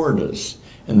stewardess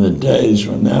in the days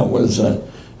when that was a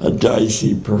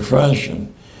dicey profession.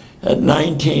 At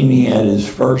 19, he had his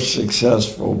first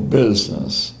successful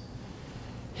business.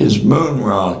 His moon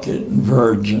rocket and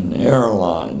Virgin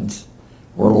Airlines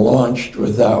were launched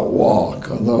without walk,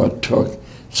 although it took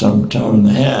some time to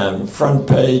have. Front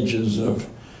pages of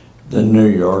the New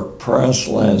York Press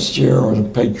last year was a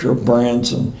picture of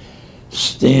Branson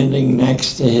standing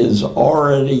next to his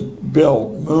already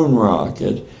built moon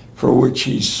rocket, for which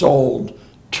he sold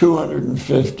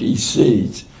 250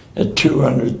 seats at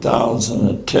 $200,000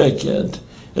 a ticket.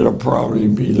 It'll probably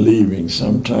be leaving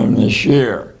sometime this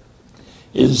year.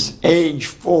 Is age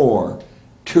 4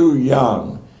 too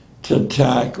young to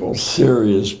tackle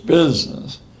serious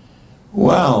business?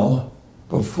 Well,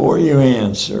 before you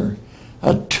answer,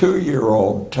 a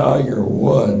 2-year-old Tiger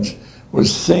Woods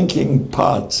was sinking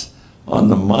putts on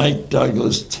the Mike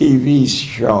Douglas TV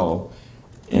show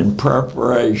in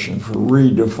preparation for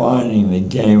redefining the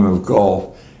game of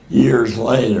golf years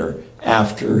later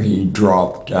after he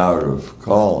dropped out of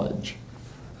college.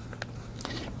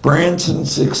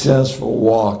 Branson's successful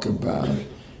walkabout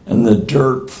and the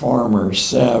dirt farmer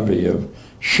savvy of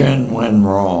Shen Wen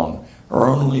Rong are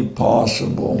only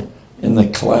possible in the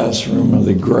classroom of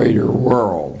the greater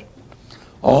world.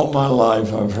 All my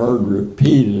life I've heard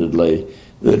repeatedly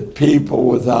that people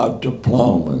without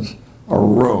diplomas are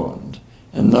ruined,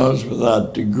 and those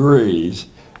without degrees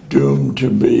doomed to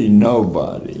be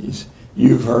nobodies.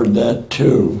 You've heard that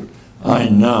too, I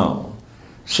know.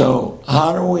 So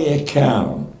how do we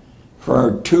account for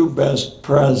our 2 best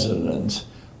presidents,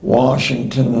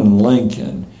 Washington and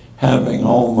Lincoln, having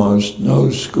almost no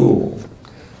school,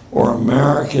 or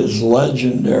America's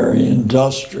legendary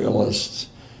industrialists,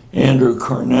 Andrew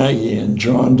Carnegie and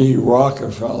John D.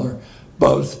 Rockefeller,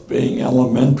 both being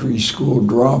elementary school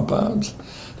dropouts?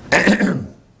 And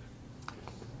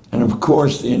of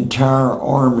course, the entire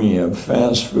army of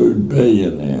fast food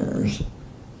billionaires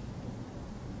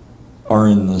are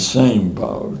in the same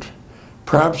boat.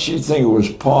 Perhaps you think it was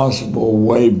possible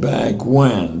way back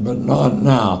when, but not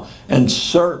now, and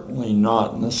certainly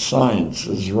not in the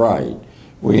sciences, right?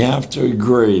 We have to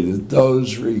agree that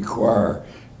those require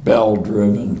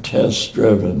bell-driven,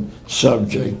 test-driven,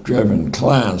 subject-driven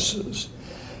classes.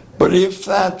 But if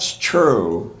that's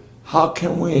true, how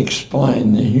can we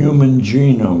explain the Human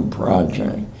Genome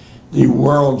Project, the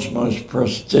world's most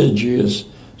prestigious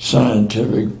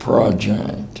scientific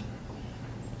project?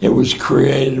 It was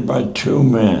created by 2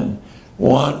 men.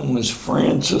 One was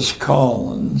Francis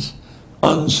Collins,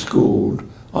 unschooled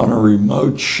on a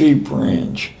remote sheep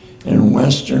ranch in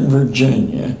Western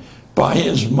Virginia by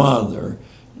his mother,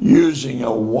 using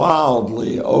a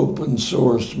wildly open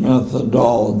source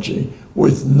methodology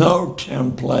with no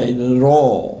template at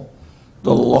all.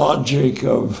 The logic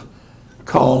of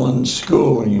Collins'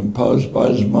 schooling imposed by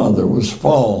his mother was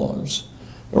follows.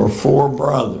 There were 4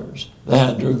 brothers. They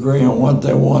had to agree on what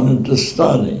they wanted to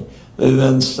study. They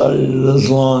then studied it as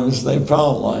long as they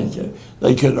felt like it.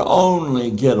 They could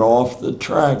only get off the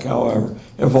track, however,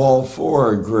 if all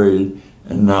four agreed,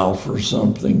 and now for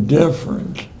something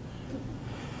different.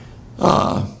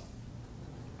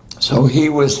 So he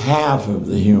was half of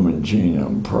the Human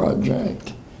Genome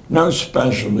Project. No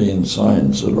specialty in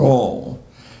science at all.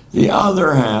 The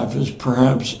other half is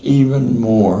perhaps even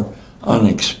more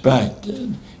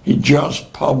unexpected. He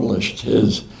just published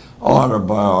his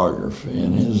autobiography,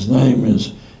 and his name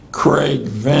is Craig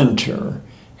Venter.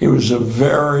 He was a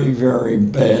very, very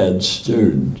bad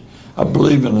student, I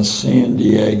believe in a San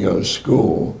Diego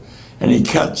school, and he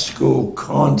cut school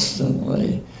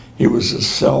constantly. He was a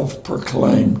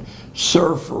self-proclaimed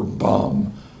surfer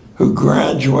bum who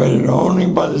graduated only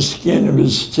by the skin of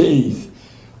his teeth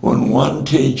when one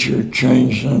teacher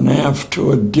changed an F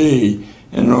to a D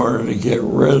in order to get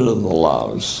rid of the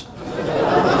louse.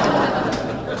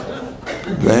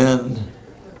 Then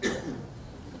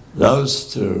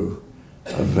those two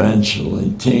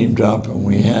eventually teamed up and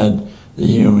we had the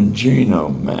Human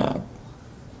Genome Map.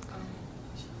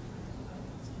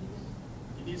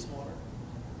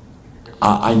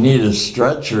 I need a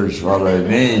stretcher is what I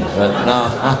need, but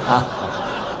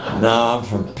no, no, I'm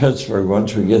from Pittsburgh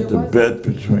once we get the bit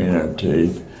between our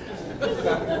teeth.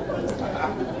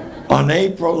 On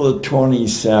April the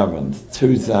 27th,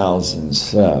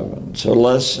 2007, so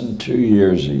less than 2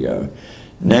 years ago,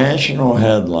 national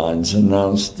headlines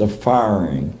announced the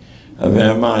firing of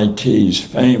MIT's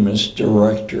famous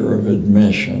director of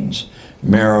admissions,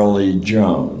 Marilee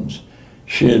Jones.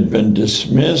 She had been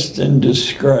dismissed in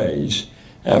disgrace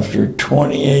after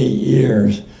 28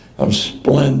 years of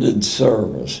splendid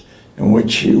service in which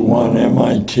she won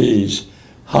MIT's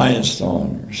highest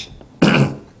honors.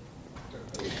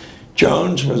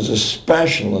 Jones was a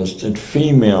specialist at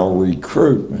female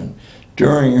recruitment.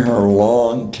 During her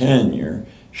long tenure,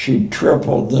 she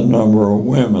tripled the number of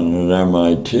women at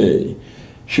MIT.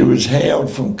 She was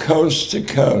hailed from coast to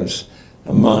coast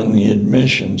among the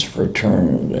admissions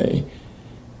fraternity.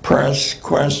 Press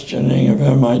questioning of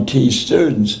MIT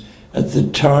students at the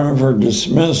time of her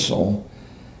dismissal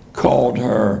called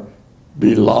her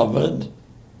beloved,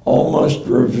 almost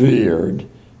revered,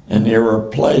 and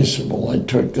irreplaceable. I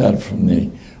took that from the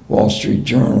Wall Street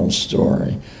Journal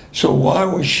story. So why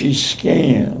was she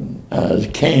canned?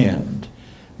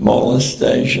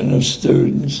 Molestation of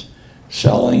students?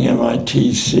 Selling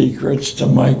MIT secrets to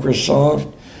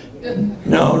Microsoft?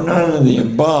 No, none of the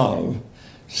above.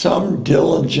 Some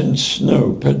diligent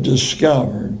snoop had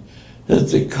discovered that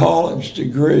the college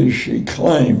degrees she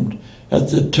claimed at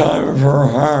the time of her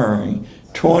hiring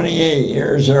 28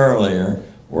 years earlier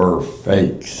were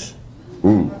fakes.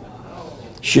 Ooh.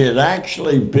 She had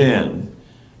actually been,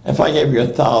 if I gave you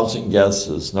 1,000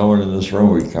 guesses, no one in this room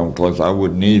would come close, I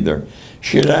wouldn't either.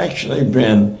 She had actually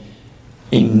been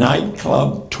a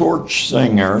nightclub torch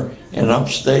singer in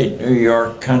upstate New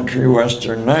York country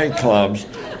western nightclubs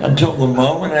until the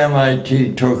moment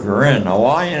MIT took her in. Now,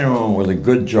 why anyone with a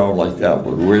good job like that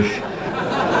would wish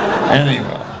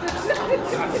anyway.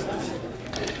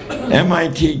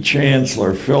 MIT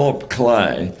Chancellor Philip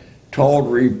Clay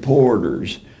told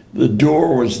reporters the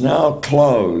door was now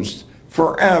closed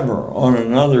forever on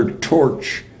another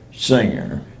torch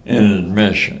singer in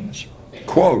admissions.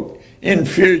 Quote, in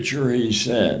future, he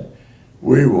said,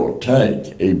 we will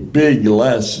take a big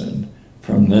lesson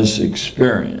from this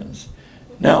experience.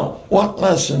 Now, what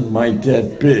lesson might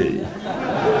that be?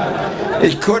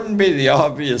 It couldn't be the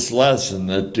obvious lesson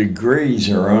that degrees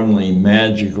are only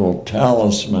magical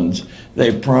talismans.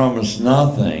 They promise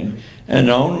nothing, and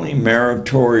only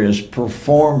meritorious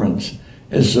performance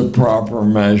is the proper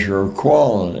measure of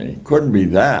quality. Couldn't be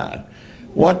that.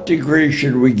 What degree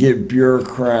should we give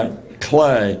bureaucrat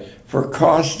Clay for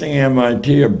costing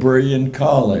MIT a brilliant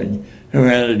colleague who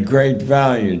added great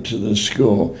value to the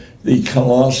school? The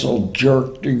colossal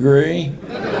jerk degree?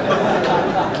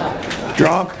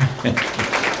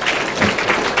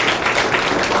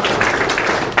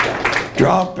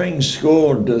 Dropping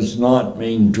school does not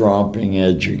mean dropping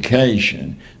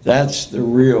education. That's the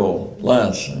real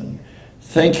lesson.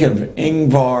 Think of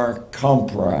Ingvar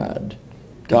Kamprad,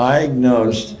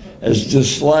 diagnosed as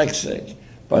dyslexic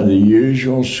by the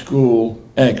usual school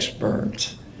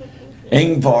experts.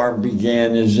 Ingvar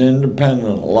began his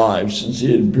independent life, since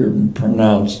he had been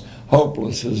pronounced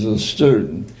hopeless as a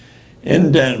student,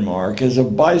 in Denmark as a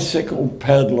bicycle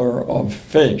peddler of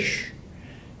fish.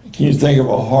 Can you think of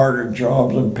a harder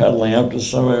job than peddling up to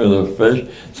somebody with a fish?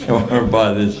 So I want to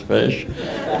buy this fish.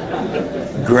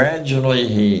 Gradually,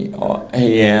 he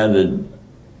added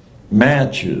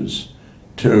matches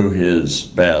to his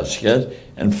basket,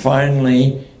 and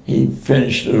finally he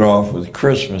finished it off with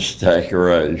Christmas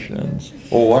decorations.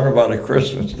 Well, what about a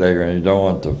Christmas decoration? You don't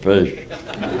want the fish.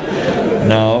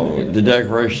 No, the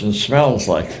decoration smells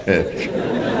like fish.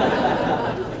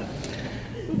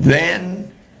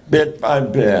 Then, bit by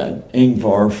bit,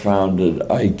 Ingvar founded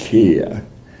IKEA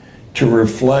to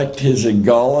reflect his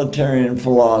egalitarian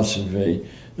philosophy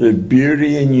that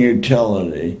beauty and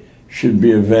utility should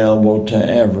be available to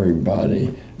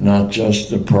everybody, not just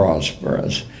the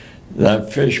prosperous.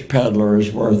 That fish peddler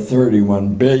is worth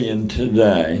 $31 billion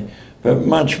today, but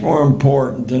much more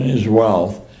important than his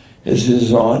wealth is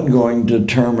his ongoing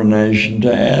determination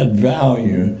to add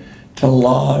value to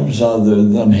lives other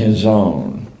than his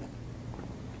own.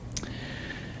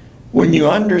 When you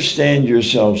understand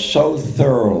yourself so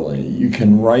thoroughly, you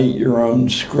can write your own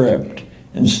script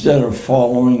instead of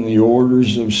following the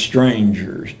orders of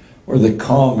strangers or the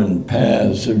common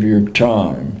paths of your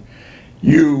time.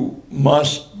 You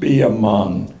must be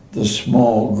among the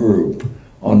small group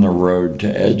on the road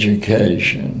to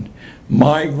education.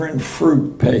 Migrant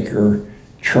fruit picker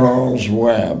Charles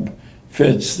Webb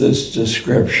fits this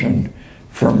description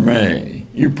for me.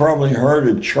 You probably heard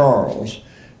of Charles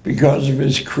because of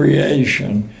his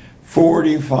creation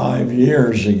 45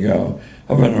 years ago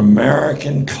of an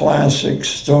American classic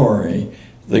story,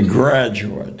 The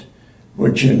Graduate,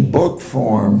 which in book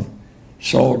form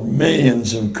sold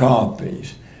millions of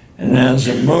copies, and as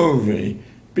a movie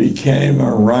became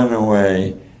a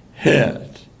runaway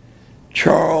hit.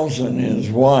 Charles and his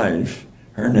wife,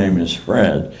 her name is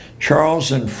Fred,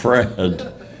 Charles and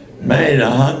Fred made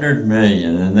 $100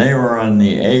 million, and they were on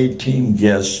the A-team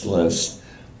guest list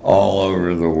all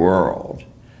over the world.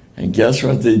 And guess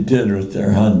what they did with their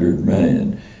 $100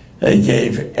 million? They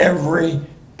gave every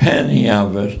penny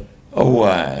of it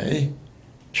away.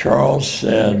 Charles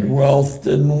said, wealth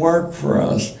didn't work for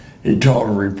us, he told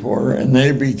a reporter, and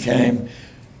they became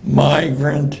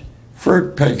migrant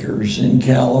fruit pickers in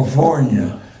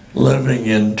California, living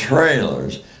in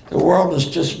trailers. The world is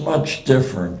just much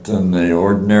different than the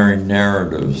ordinary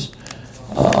narratives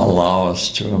allow us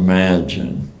to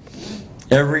imagine.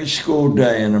 Every school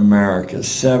day in America,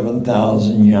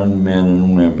 7,000 young men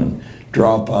and women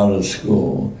drop out of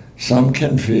school, some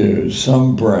confused,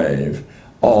 some brave,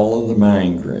 all of them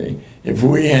angry. If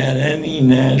we had any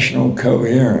national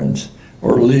coherence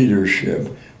or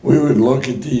leadership, we would look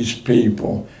at these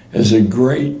people as a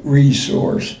great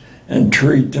resource and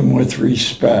treat them with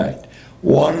respect.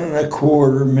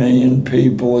 1.25 million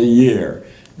people a year,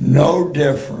 no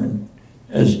different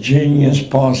as genius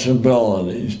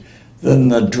possibilities than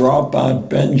the dropout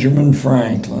Benjamin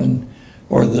Franklin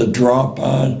or the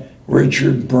dropout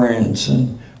Richard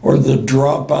Branson or the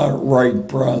dropout Wright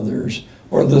brothers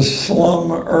or the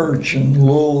slum urchin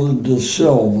Lula da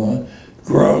Silva,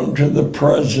 grown to the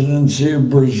presidency of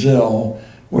Brazil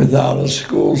without a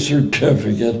school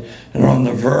certificate and on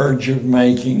the verge of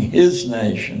making his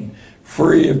nation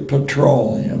free of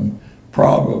petroleum,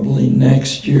 probably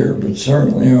next year, but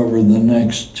certainly over the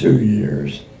next 2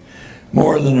 years.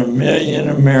 More than 1 million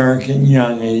American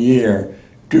young a year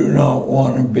do not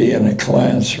want to be in a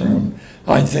classroom.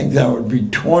 I think that would be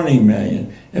 20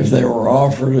 million if they were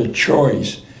offered a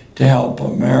choice to help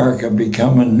America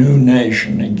become a new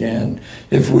nation again.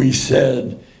 If we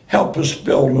said, help us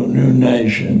build a new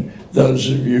nation, those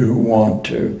of you who want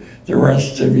to, the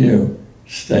rest of you,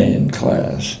 stay in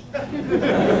class.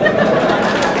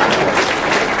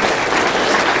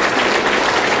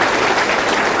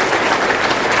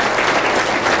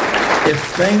 If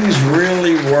things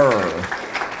really were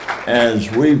as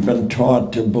we've been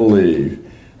taught to believe,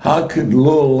 how could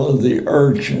Lula the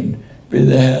urchin be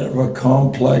the head of a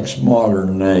complex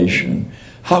modern nation?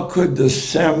 How could the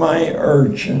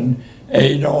semi-urchin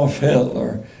Adolf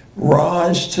Hitler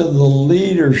rise to the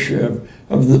leadership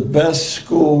of the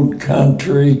best-schooled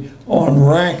country on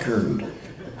record?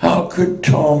 How could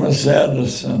Thomas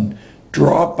Edison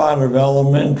drop out of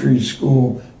elementary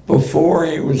school before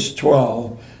he was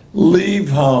 12,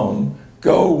 leave home,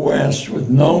 go west with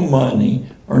no money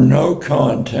or no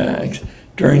contacts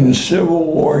during the Civil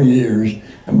War years,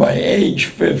 and by age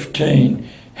 15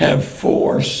 have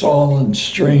 4 solid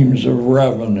streams of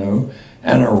revenue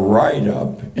and a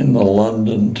write-up in the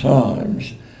London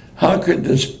Times? How could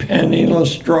this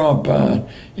penniless dropout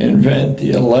invent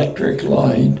the electric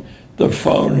light, the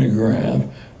phonograph,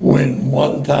 win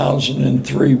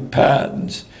 1,003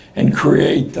 patents, and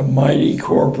create the mighty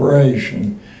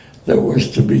corporation that was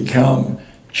to become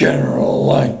General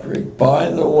Electric? By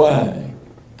the way,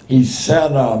 he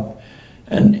set up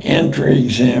an entry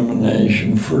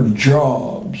examination for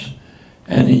jobs,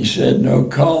 and he said no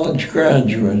college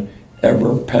graduate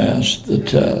ever passed the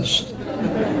test.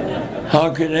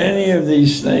 How could any of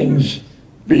these things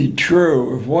be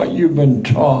true if what you've been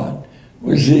taught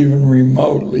was even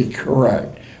remotely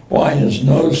correct? Why has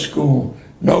no school,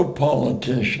 no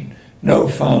politician, no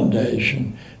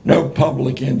foundation, no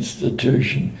public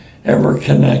institution ever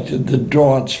connected the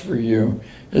dots for you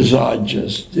as I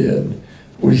just did?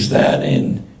 Was that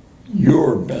in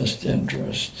your best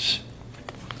interests?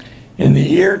 In the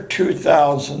year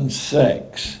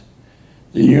 2006,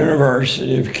 the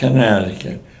University of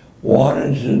Connecticut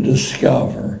wanted to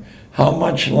discover how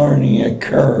much learning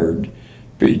occurred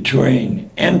between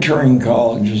entering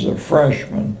college as a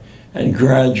freshman and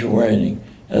graduating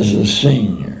as a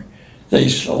senior. They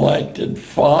selected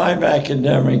 5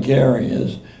 academic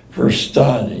areas for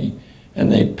study,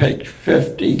 and they picked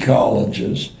 50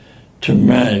 colleges to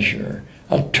measure.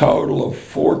 A total of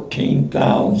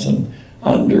 14,000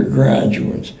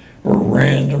 undergraduates were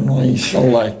randomly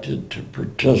selected to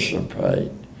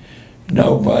participate.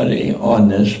 Nobody on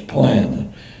this planet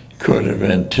could have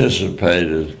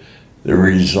anticipated the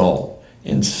result.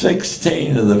 In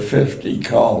 16 of the 50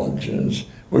 colleges,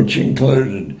 which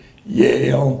included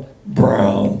Yale,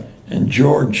 Brown, and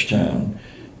Georgetown,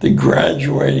 the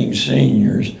graduating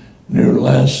seniors knew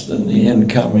less than the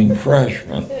incoming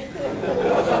freshmen.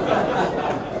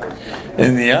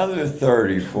 In the other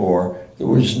 34, there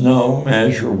was no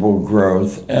measurable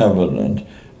growth evident,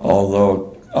 although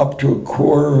up to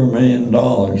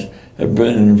 $250,000 had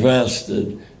been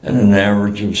invested in an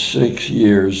average of 6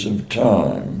 years of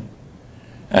time.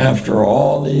 After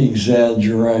all the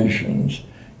exaggerations,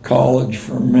 college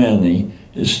for many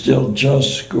is still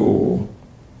just school.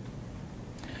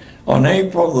 On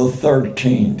April the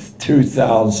 13th,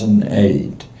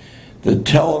 2008, the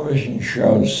television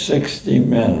show 60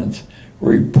 Minutes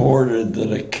reported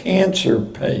that a cancer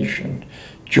patient,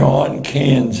 John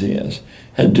Canzias,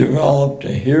 had developed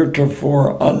a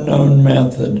heretofore unknown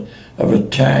method of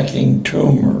attacking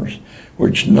tumors,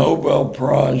 which Nobel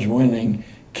Prize-winning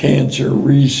cancer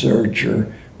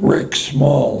researcher Rick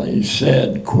Smalley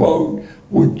said, quote,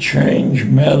 would change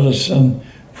medicine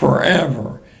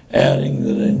forever, adding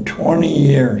that in 20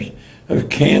 years of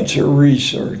cancer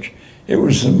research, it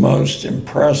was the most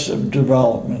impressive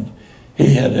development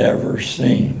he had ever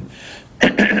seen.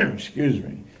 Excuse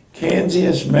me.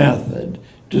 Canzias' method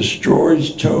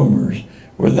destroys tumors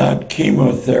without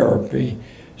chemotherapy,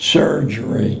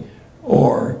 surgery,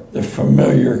 or the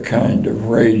familiar kind of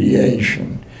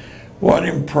radiation. What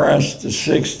impressed the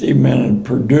 60 Minute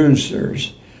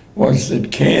producers was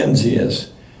that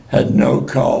Canzias had no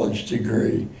college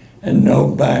degree and no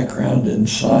background in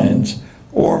science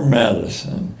or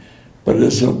medicine, but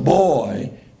as a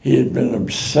boy, he had been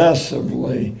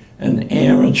obsessively an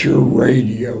amateur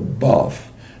radio buff,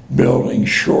 building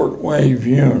shortwave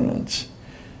units.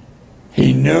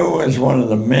 He knew, as one of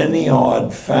the many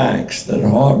odd facts that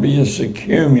hobbyists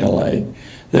accumulate,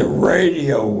 that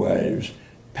radio waves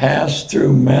passed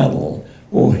through metal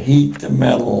will heat the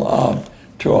metal up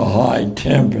to a high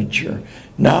temperature.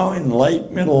 Now in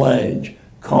late middle age,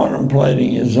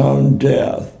 contemplating his own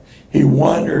death, he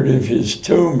wondered if his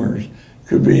tumors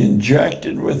could be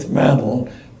injected with metal,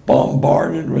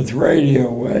 bombarded with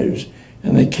radio waves,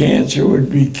 and the cancer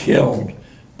would be killed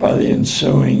by the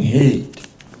ensuing heat.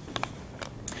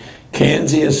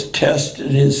 Canzias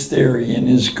tested his theory in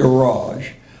his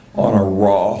garage on a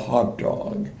raw hot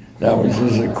dog. That was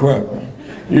his equipment,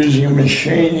 using a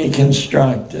machine he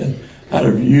constructed out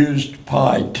of used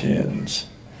pie tins.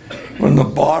 When the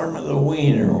bottom of the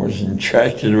wiener was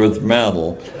injected with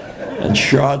metal and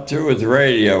shot through with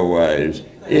radio waves,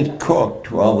 it cooked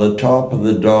while the top of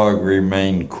the dog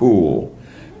remained cool.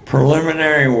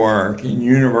 Preliminary work in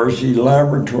university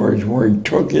laboratories where he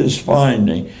took his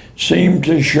finding seemed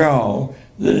to show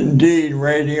that indeed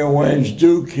radio waves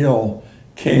do kill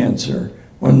cancer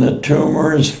when the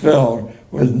tumor is filled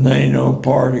with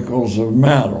nanoparticles of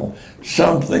metal,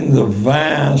 something the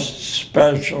vast,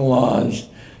 specialized,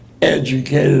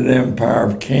 educated empire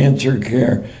of cancer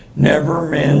care never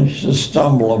managed to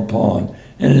stumble upon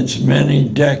in its many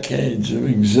decades of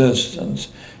existence.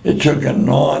 It took a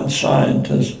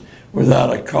non-scientist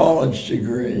without a college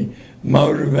degree,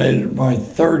 motivated by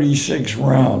 36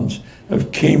 rounds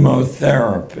of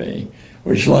chemotherapy,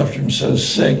 which left him so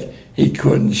sick he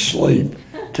couldn't sleep,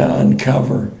 to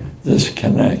uncover this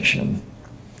connection.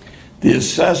 The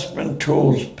assessment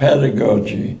tools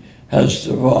pedagogy has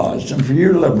devised, and for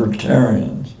you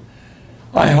libertarians,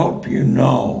 I hope you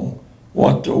know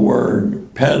what the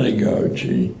word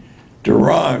pedagogy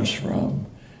derives from.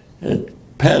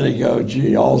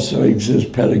 Pedagogy also exists,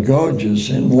 pedagogus,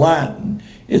 in Latin.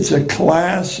 It's a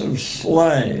class of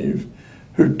slave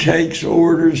who takes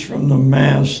orders from the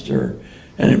master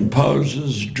and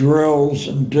imposes drills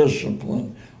and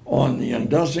discipline on the young,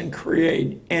 doesn't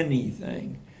create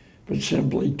anything, but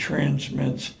simply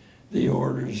transmits the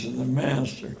orders of the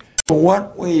master.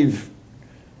 What we've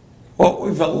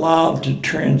allowed to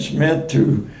transmit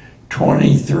through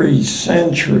 23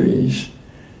 centuries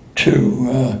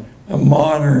to a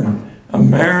modern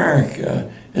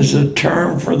America is a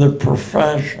term for the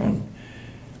profession.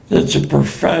 It's a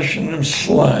profession of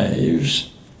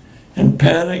slaves, and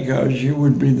pedagogy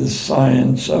would be the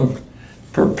science of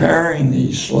preparing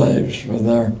these slaves for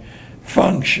their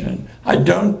function. I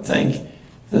don't think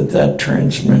that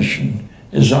transmission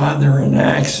is either an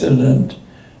accident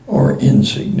or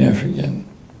insignificant.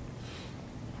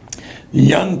 The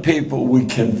young people we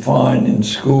can find in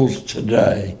schools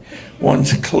today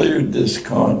once cleared this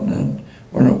continent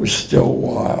when it was still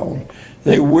wild.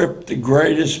 They whipped the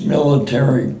greatest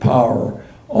military power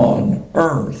on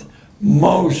earth.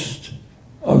 Most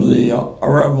of the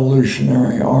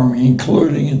Revolutionary Army,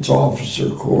 including its officer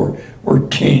corps, were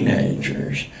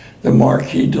teenagers. The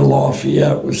Marquis de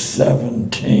Lafayette was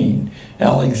 17.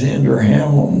 Alexander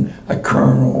Hamilton, a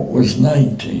colonel, was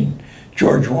 19.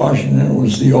 George Washington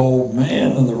was the old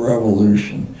man of the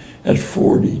Revolution at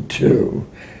 42.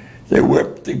 They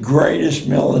whipped the greatest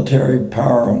military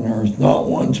power on earth, not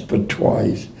once but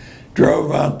twice,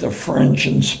 drove out the French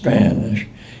and Spanish,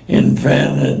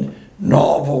 invented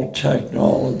novel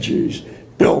technologies,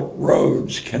 built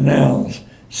roads, canals,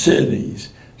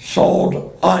 cities,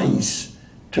 sold ice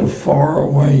to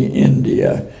faraway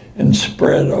India, and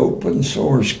spread open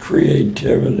source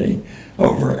creativity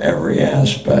over every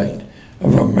aspect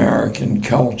of American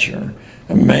culture.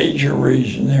 A major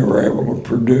reason they were able to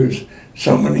produce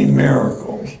so many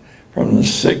miracles, from the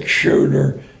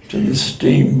six-shooter to the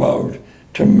steamboat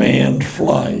to manned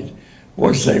flight,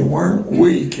 was they weren't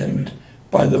weakened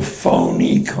by the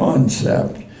phony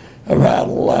concept of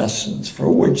adolescence,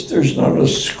 for which there's not a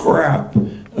scrap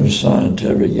of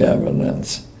scientific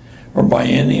evidence, or by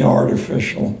any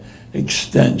artificial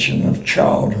extension of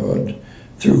childhood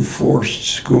through forced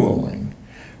schooling.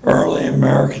 Early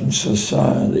American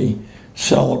society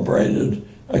celebrated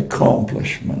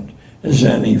accomplishment, as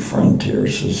any frontier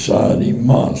society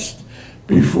must,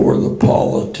 before the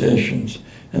politicians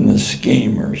and the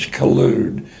schemers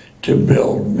collude to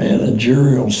build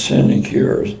managerial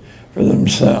sinecures for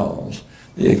themselves.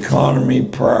 The economy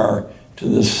prior to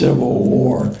the Civil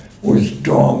War was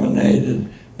dominated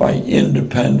by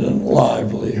independent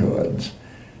livelihoods.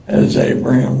 As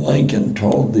Abraham Lincoln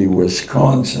told the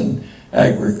Wisconsin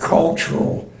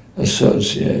Agricultural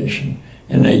Association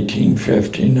in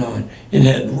 1859, it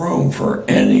had room for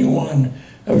anyone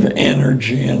of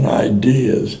energy and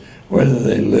ideas, whether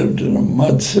they lived in a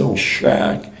mud-sill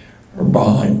shack or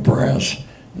behind brass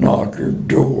knocker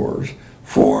doors.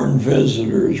 Foreign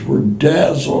visitors were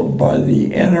dazzled by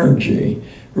the energy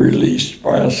released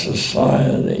by a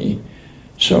society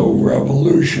so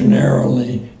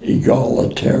revolutionarily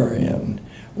egalitarian,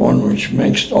 one which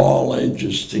mixed all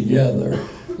ages together,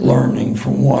 learning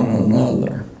from one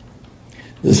another.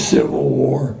 The Civil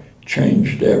War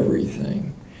changed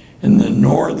everything. In the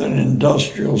northern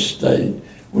industrial state,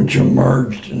 which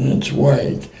emerged in its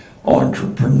wake,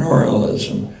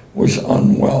 entrepreneurialism was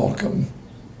unwelcome.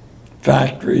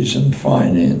 Factories and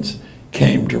finance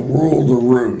came to rule the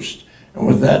roost, and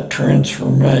with that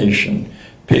transformation,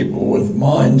 people with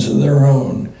minds of their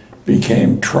own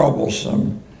became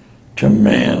troublesome to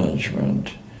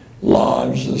management.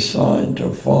 Lives assigned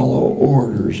to follow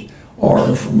orders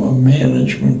are, from a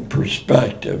management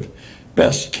perspective,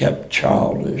 best kept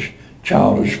childish.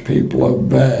 Childish people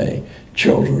obey.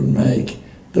 Children make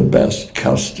the best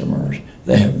customers.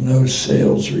 They have no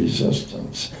sales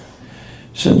resistance.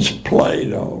 Since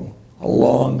Plato, a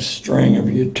long string of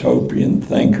utopian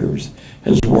thinkers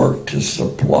has worked to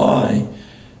supply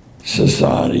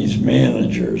society's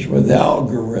managers with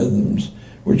algorithms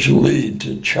which lead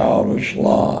to childish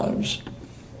lives.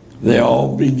 They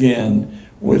all begin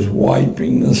with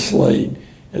wiping the slate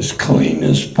as clean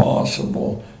as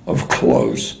possible of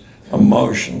close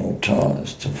emotional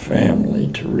ties to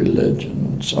family, to religion,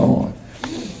 and so on.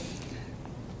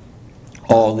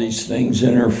 All these things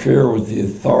interfere with the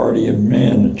authority of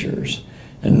managers,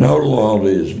 and no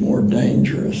loyalty is more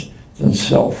dangerous than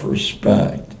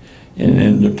self-respect in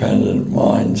independent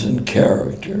minds and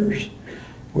characters,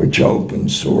 which open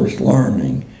source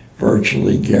learning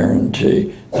virtually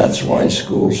guarantee. That's why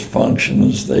schools function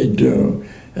as they do,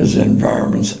 as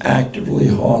environments actively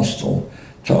hostile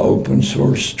to open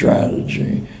source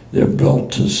strategy. They're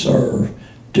built to serve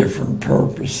different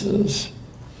purposes.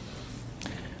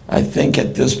 I think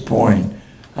at this point,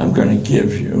 I'm going to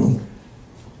give you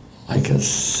like a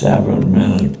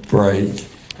 7-minute break,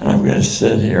 and I'm going to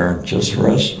sit here and just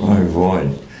rest my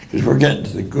voice, because we're getting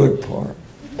to the good part.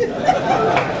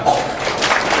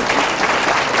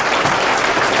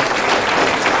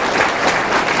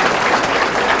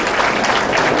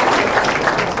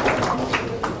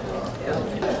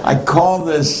 I call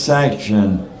this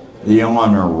section the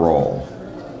honor roll.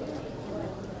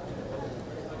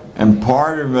 And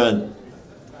part of it,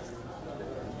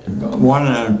 one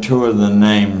or two of the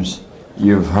names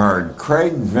you've heard.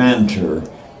 Craig Venter,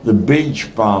 the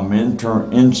beach bum,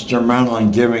 instrumental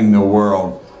in giving the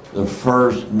world the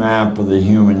first map of the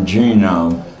human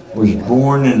genome, was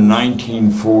born in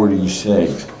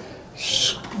 1946.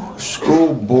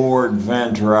 School bored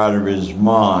Venter out of his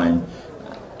mind,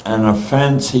 an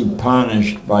offense he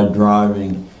punished by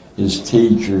driving his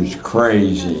teachers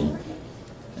crazy.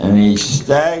 And he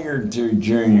staggered through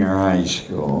junior high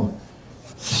school,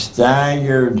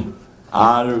 staggered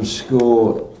out of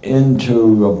school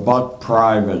into a buck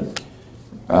private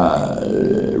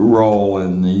role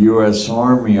in the U.S.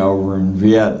 Army over in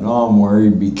Vietnam, where he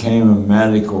became a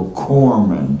medical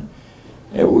corpsman.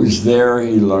 It was there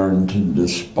he learned to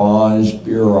despise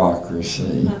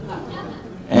bureaucracy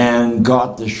and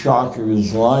got the shock of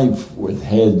his life with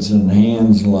heads and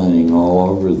hands laying all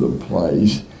over the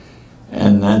place.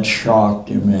 And that shocked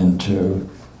him into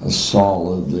a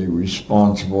solidly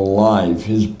responsible life.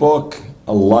 His book,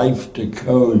 A Life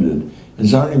Decoded,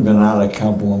 has only been out a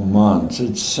couple of months.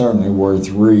 It's certainly worth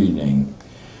reading.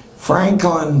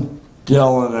 Franklin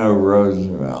Delano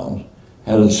Roosevelt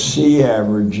had a C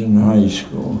average in high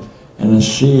school and a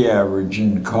C average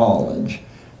in college.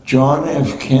 John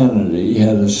F. Kennedy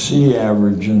had a C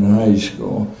average in high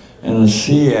school and a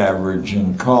C average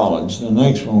in college. The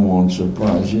next one won't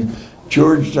surprise you.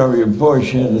 George W.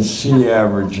 Bush had a C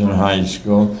average in high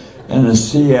school and a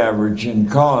C average in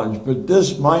college, but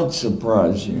this might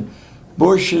surprise you.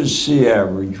 Bush's C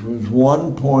average was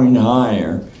 1 point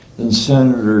higher than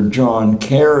Senator John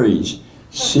Kerry's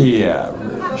C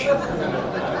average.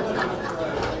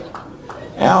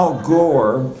 Al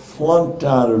Gore flunked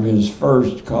out of his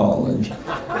first college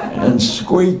and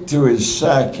squeaked to his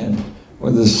second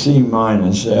with a C-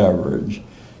 average.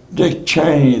 Dick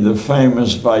Cheney, the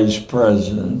famous vice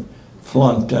president,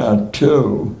 flunked out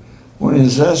too. When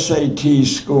his SAT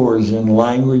scores in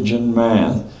language and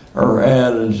math are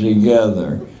added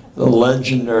together, the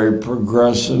legendary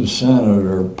progressive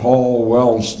senator Paul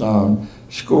Wellstone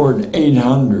scored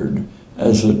 800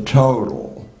 as a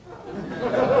total.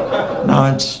 Now,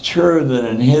 it's true that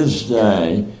in his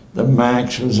day, the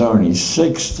max was only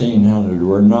 1,600,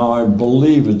 where now I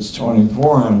believe it's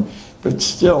 2,400, but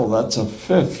still, that's a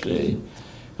 50.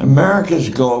 America's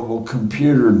global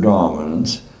computer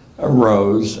dominance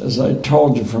arose, as I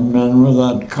told you, from men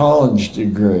without college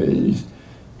degrees.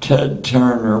 Ted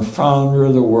Turner, founder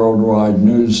of the worldwide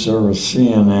news service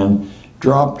CNN,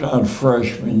 dropped out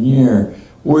freshman year.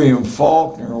 William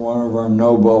Faulkner, one of our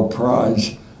Nobel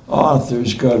Prize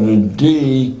authors, got a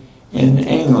D in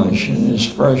English in his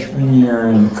freshman year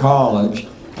in college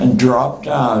and dropped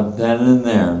out then and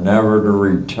there, never to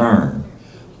return.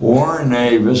 Warren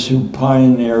Avis, who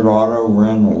pioneered auto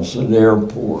rentals at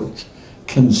airports,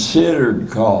 considered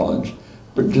college,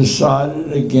 but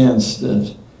decided against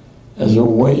it as a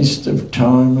waste of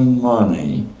time and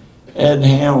money. Ed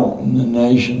Hamilton, the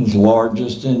nation's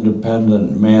largest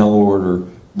independent mail-order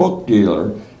book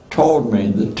dealer, told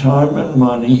me the time and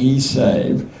money he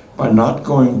saved by not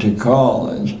going to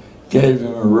college gave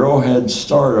him a real head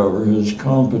start over his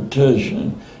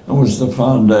competition and was the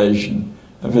foundation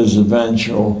of his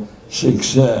eventual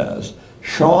success.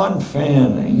 Sean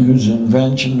Fanning, whose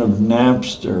invention of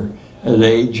Napster at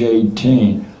age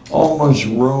 18 almost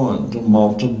ruined the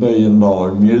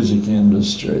multi-billion-dollar music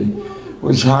industry,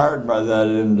 was hired by that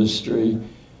industry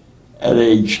at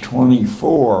age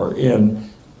 24 in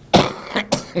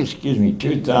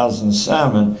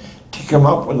 2007 to come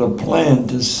up with a plan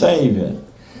to save it.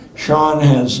 Sean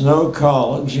has no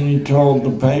college, and he told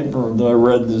the paper that I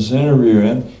read this interview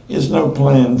in, he has no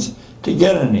plans to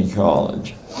get any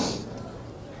college.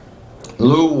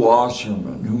 Lew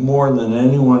Wasserman, who more than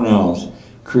anyone else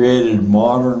created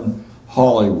modern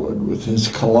Hollywood with his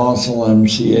colossal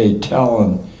MCA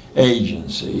talent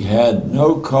agency, had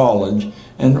no college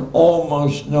and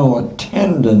almost no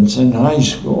attendance in high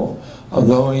school.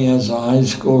 Although he has a high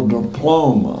school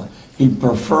diploma, he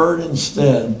preferred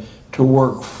instead to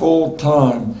work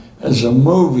full-time as a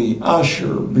movie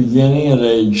usher beginning at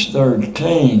age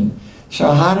 13.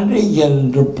 So how did he get a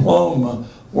diploma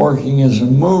working as a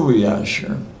movie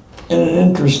usher? In an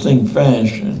interesting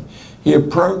fashion, he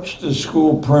approached the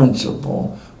school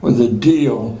principal with a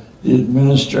deal the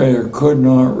administrator could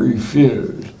not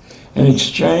refuse. In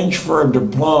exchange for a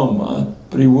diploma,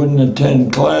 but he wouldn't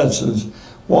attend classes,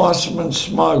 Wasserman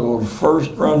smuggled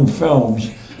first-run films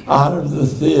out of the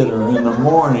theater in the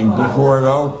morning before it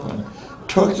opened,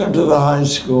 took them to the high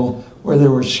school where they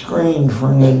were screened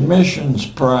for an admissions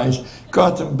price,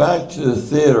 got them back to the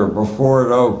theater before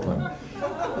it opened.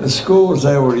 The school was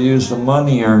able to use the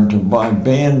money earned to buy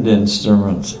band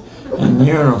instruments and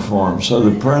uniforms, so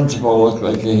the principal looked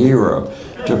like a hero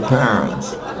to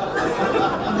parents.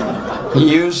 He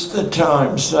used the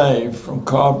time saved from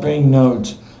copying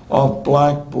notes off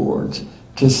blackboards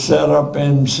to set up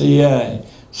MCA,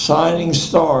 signing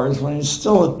stars when he's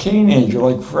still a teenager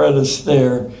like Fred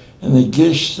Astaire and the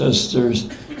Gish sisters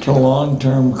to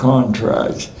long-term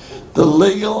contracts. The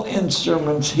legal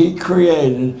instruments he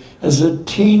created as a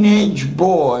teenage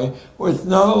boy with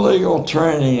no legal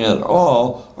training at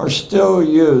all are still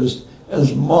used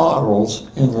as models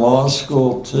in law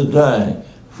school today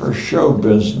for show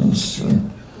business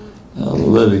and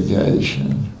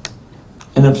litigation.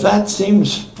 And if that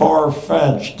seems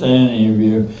far-fetched to any of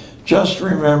you, just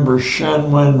remember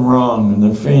Shen Wen Rong and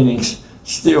the Phoenix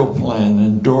Steel Plant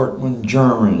in Dortmund,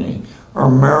 Germany, or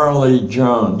Marilee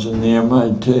Jones in the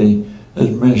MIT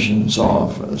admissions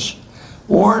office.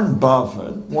 Warren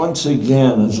Buffett, once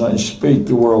again as I speak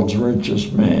the world's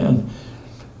richest man,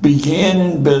 began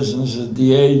in business at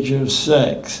the age of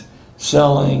 6,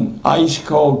 selling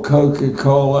ice-cold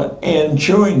Coca-Cola and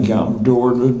chewing gum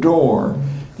door to door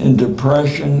in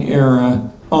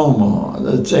Depression-era Omaha.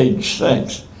 That's age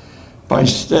 6. By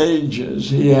stages,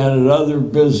 he added other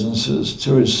businesses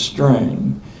to his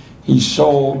string. He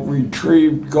sold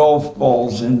retrieved golf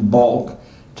balls in bulk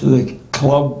to the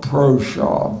Club Pro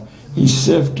Shop. He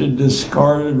sifted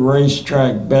discarded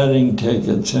racetrack betting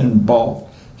tickets in bulk,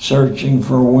 searching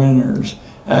for winners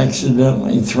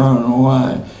accidentally thrown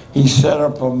away. He set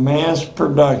up a mass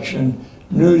production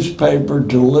newspaper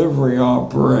delivery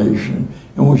operation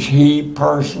in which he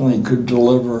personally could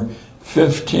deliver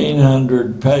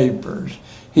 1,500 papers.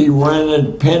 He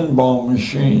rented pinball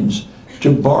machines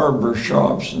to barber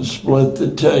shops and split the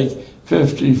take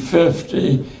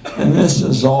 50-50, and this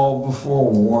is all before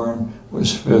Warren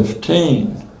was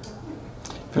 15.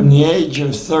 From the age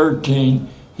of 13,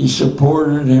 he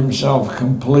supported himself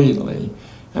completely,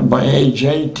 and by age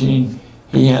 18,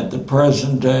 he had the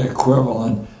present-day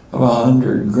equivalent of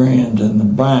 $100,000 in the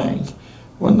bank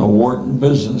when the Wharton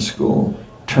Business School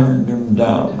turned him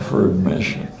down for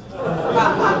admission.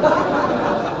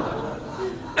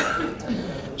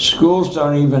 Schools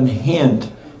don't even hint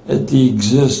at the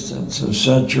existence of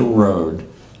such a road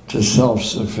to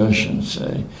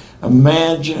self-sufficiency.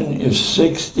 Imagine if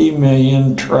 60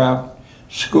 million trapped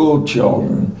school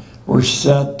children were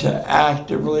set to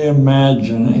actively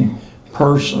imagining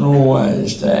personal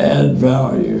ways to add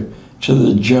value to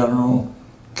the general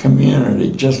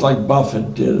community, just like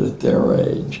Buffett did at their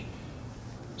age.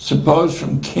 Suppose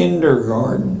from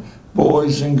kindergarten,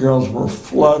 boys and girls were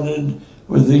flooded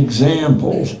with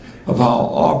examples of how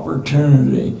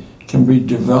opportunity can be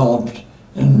developed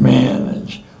and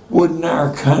managed. Wouldn't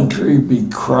our country be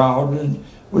crowded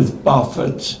with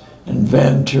Buffetts,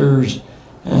 inventors,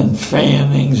 and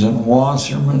Fannings and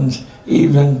Wassermans,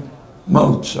 even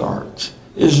Mozarts?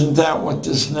 Isn't that what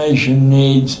this nation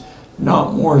needs?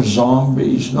 Not more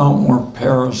zombies, not more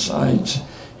parasites.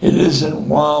 It isn't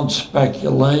wild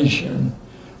speculation.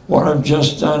 What I've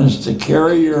just done is to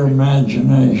carry your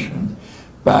imagination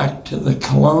back to the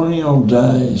colonial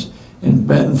days in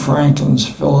Ben Franklin's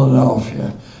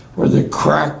Philadelphia, where the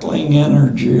crackling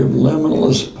energy of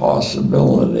limitless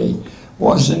possibility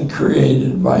wasn't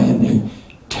created by any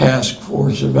task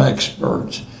force of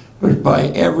experts, but by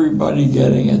everybody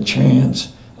getting a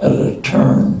chance at a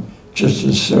term just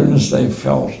as soon as they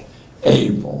felt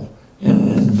able, in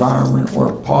an environment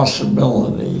where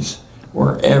possibilities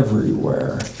were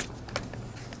everywhere.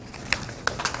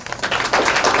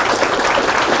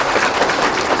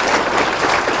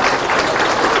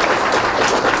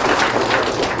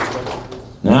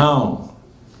 Now,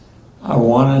 I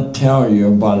want to tell you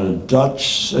about a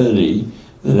Dutch city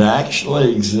that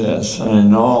actually exists, and I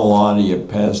know a lot of you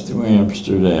pass through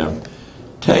Amsterdam.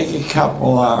 Take a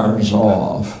couple hours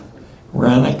off,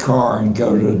 rent a car and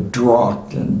go to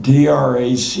Drachten,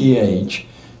 D-R-A-C-H-T-E-N.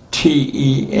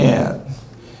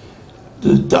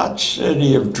 The Dutch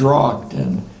city of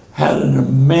Drachten had an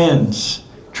immense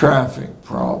traffic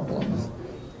problem.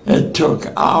 It took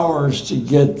hours to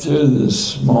get through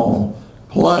this small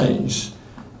place,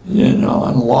 you know,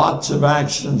 and lots of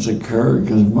accidents occurred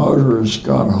because motorists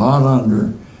got hot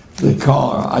under the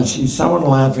collar. I see someone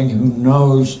laughing who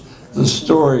knows the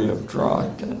story of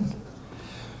Drachten.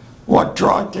 What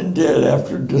Drockton did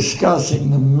after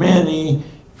discussing the many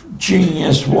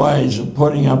genius ways of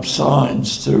putting up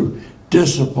signs to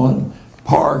discipline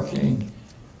parking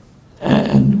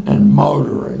and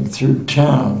motoring through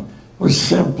town was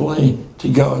simply to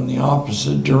go in the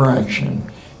opposite direction.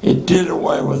 It did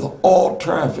away with all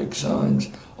traffic signs,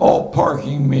 all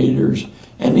parking meters,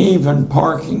 and even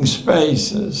parking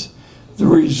spaces. The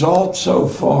result so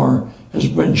far has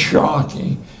been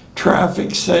shocking.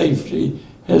 Traffic safety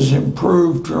has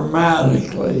improved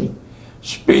dramatically.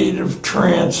 Speed of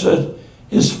transit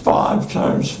is 5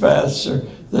 times faster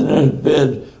than it had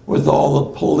been with all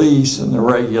the police and the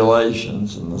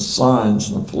regulations and the signs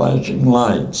and the flashing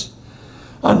lights.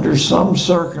 Under some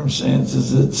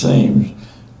circumstances, it seems,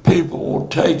 people will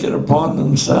take it upon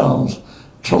themselves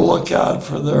to look out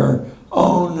for their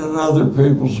own and other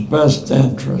people's best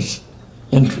interests.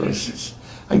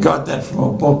 I got that from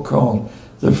a book called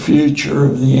The Future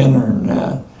of the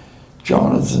Internet.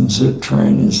 Jonathan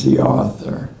Zittrain is the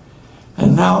author.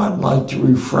 And now I'd like to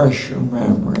refresh your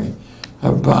memory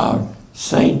about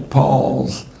St.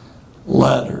 Paul's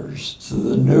letters to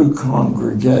the new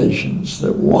congregations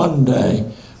that one day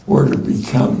were to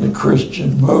become the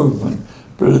Christian movement,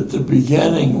 but at the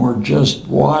beginning were just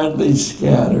widely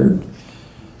scattered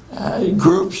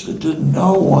groups that didn't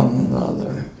know one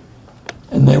another.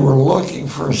 And they were looking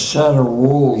for a set of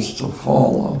rules to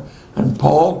follow. And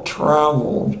Paul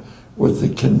traveled with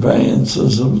the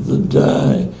conveyances of the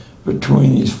day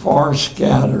between these far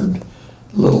scattered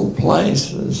little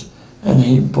places, and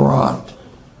he brought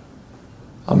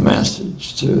a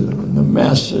message to them. And the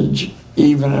message,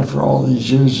 even after all these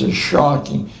years, is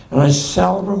shocking. And I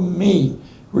seldom meet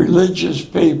religious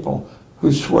people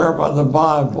who swear by the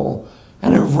Bible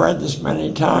and who've read this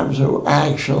many times who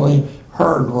actually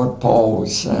heard what Paul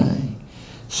was saying.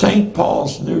 St.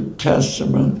 Paul's New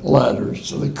Testament letters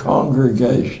to the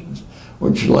congregations,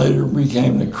 which later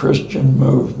became the Christian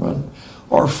movement,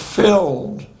 are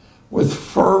filled with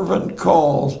fervent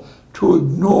calls to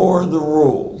ignore the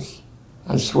rules.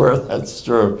 I swear that's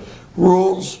true.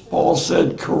 Rules, Paul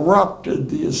said, corrupted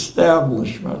the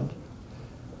establishment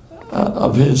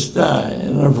of his day.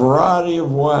 In a variety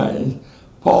of ways,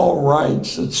 Paul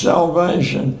writes that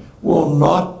salvation will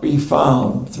not be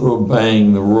found through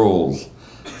obeying the rules.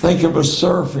 Think of a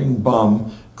surfing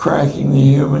bum cracking the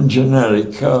human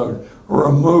genetic code, or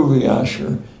a movie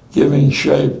usher giving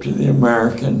shape to the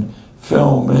American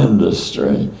film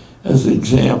industry as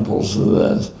examples of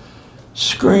this.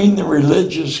 Screen the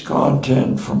religious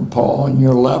content from Paul and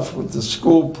you're left with the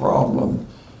school problem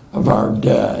of our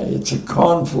day. It's a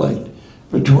conflict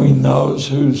between those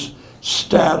whose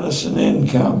status and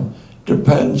income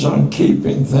depends on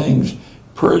keeping things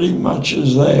pretty much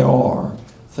as they are.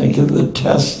 Think of the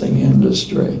testing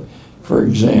industry, for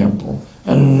example,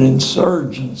 and an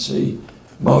insurgency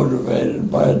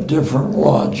motivated by a different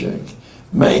logic.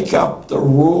 Make up the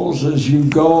rules as you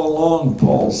go along,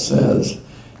 Paul says,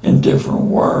 in different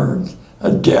words.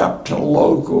 Adapt to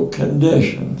local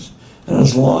conditions. And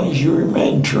as long as you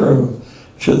remain true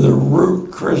to the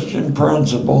root Christian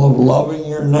principle of loving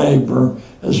your neighbor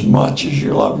as much as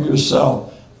you love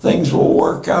yourself, things will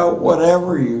work out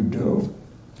whatever you do.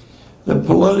 The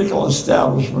political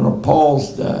establishment of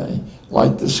Paul's day,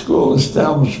 like the school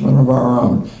establishment of our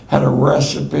own, had a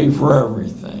recipe for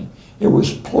everything. It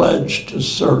was pledged to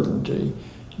certainty.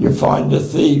 You find a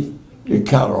thief, you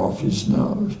cut off his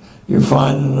nose. You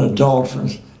find an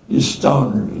adulteress, you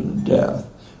stone her to death.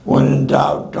 When in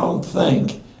doubt, don't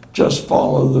think, just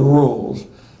follow the rules.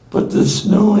 But this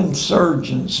new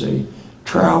insurgency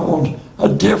traveled a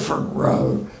different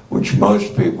road, which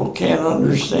most people can't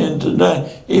understand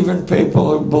today, even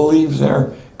people who believe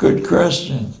they're good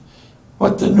Christians.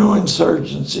 What the new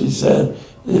insurgency said,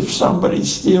 if somebody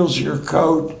steals your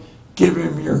coat, give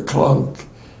him your cloak.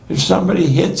 If somebody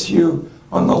hits you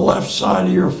on the left side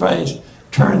of your face,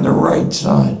 turn the right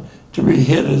side to be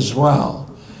hit as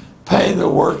well. Pay the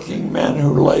working men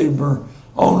who labor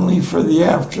only for the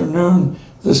afternoon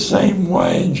the same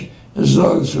wage as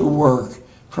those who work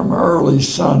from early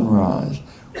sunrise.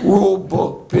 Rule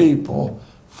book people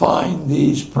find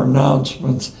these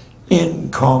pronouncements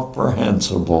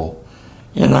incomprehensible.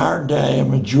 In our day, a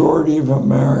majority of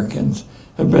Americans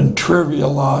have been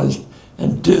trivialized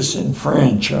and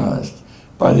disenfranchised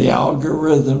by the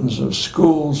algorithms of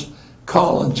schools,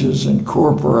 colleges, and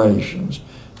corporations.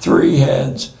 3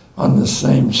 heads on the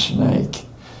same snake.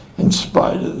 In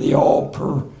spite of the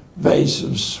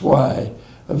all-pervasive sway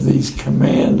of these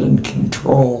command and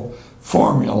control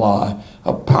formulae,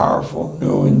 a powerful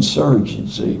new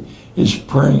insurgency is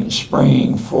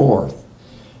springing forth.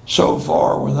 So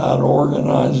far, without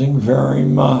organizing very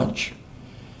much,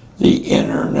 The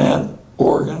internet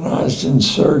organized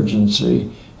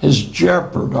insurgency has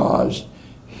jeopardized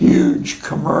huge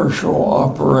commercial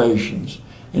operations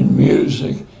in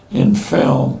music, in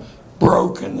film,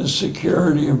 broken the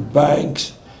security of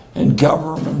banks and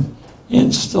government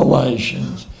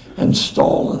installations, and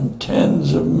stolen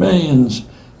tens of millions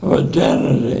of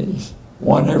identities,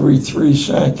 one every 3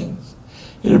 seconds.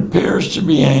 It appears to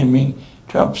be aiming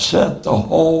to upset the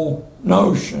whole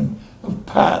notion of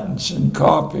patents and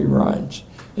copyrights,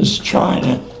 as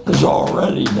China has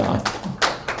already done.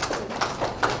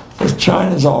 As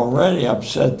China's already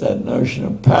upset that notion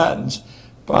of patents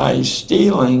by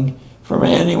stealing from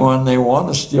anyone they want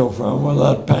to steal from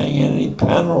without paying any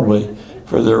penalty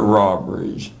for their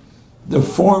robberies. The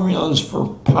formulas for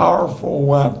powerful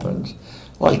weapons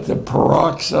like the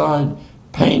peroxide,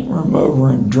 paint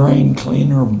remover, and drain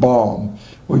cleaner bomb,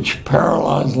 which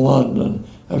paralyzed London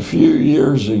a few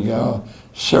years ago,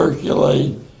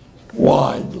 circulate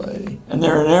widely. And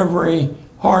they're in every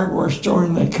hardware store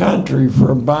in the country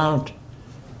for about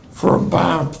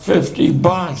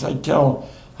 $50.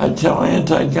 I tell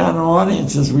anti-gun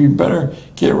audiences we better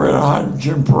get rid of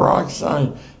hydrogen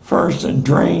peroxide first and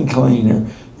drain cleaner,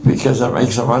 because that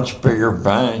makes a much bigger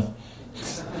bang.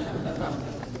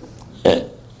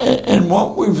 And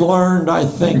what we've learned, I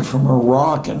think, from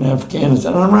Iraq and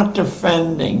Afghanistan, and I'm not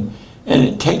defending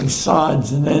and taking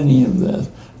sides in any of this,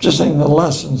 just saying the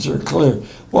lessons are clear.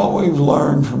 What we've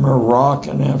learned from Iraq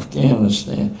and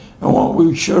Afghanistan, and what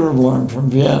we should have learned from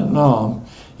Vietnam,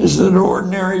 is that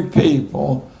ordinary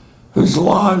people whose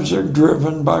lives are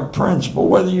driven by principle,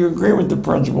 whether you agree with the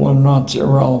principle or not is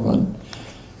irrelevant,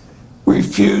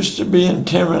 refuse to be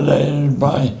intimidated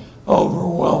by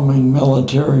overwhelming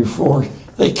military force.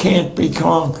 They can't be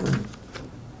conquered.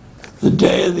 The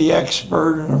day of the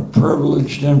expert and of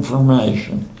privileged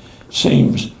information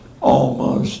seems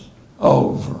almost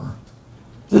over.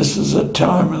 This is a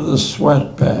time of the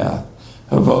sweat bath,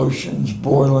 of oceans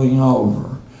boiling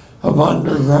over, of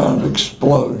underground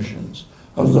explosions,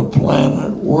 of the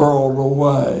planet whirled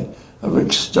away, of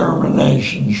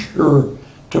extermination sure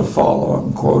to follow.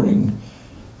 I'm quoting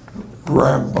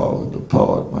Rimbaud, the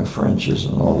poet. My French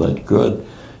isn't all that good.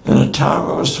 In a time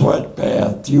of a sweat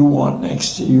bath, do you want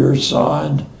next to your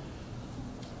side,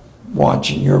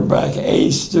 watching your back,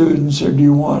 A students, or do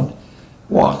you want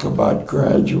walkabout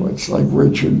graduates like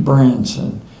Richard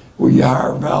Branson? Will you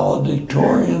hire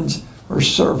valedictorians or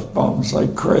surf bums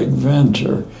like Craig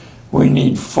Venter? We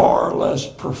need far less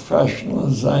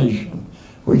professionalization,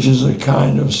 which is a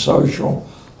kind of social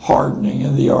hardening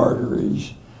of the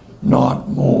arteries, not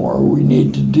more. We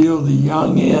need to deal the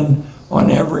young in on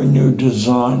every new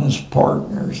design as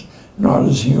partners, not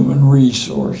as human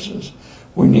resources.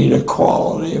 We need a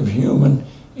quality of human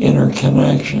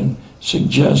interconnection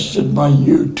suggested by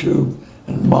YouTube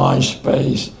and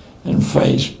MySpace and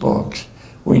Facebooks.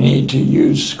 We need to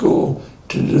use school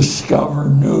to discover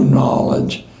new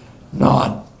knowledge,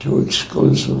 not to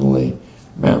exclusively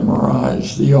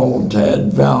memorize the old, to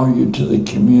add value to the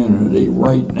community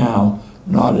right now,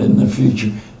 not in the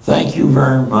future. Thank you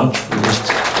very much for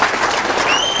this.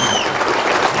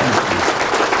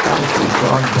 Thank you,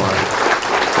 God bless.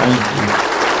 Thank you.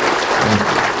 Thank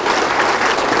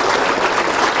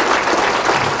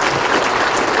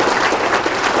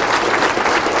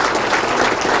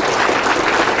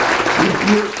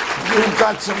you. You've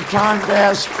got some time to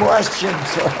ask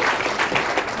questions.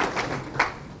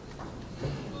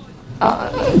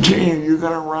 Gina, you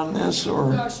going to run this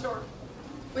or? Sure.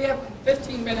 We have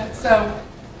 15 minutes, so.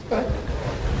 But.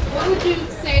 What would you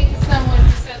say to someone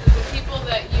who said that the people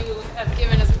that you have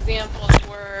given as examples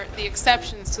were the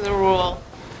exceptions to the rule?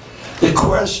 The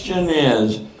question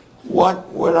is, what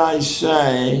would I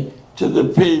say to the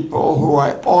people who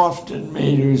I often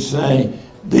meet who say,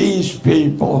 these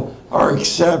people are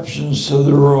exceptions to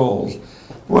the rules?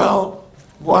 Well,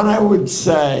 what I would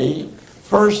say,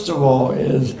 first of all,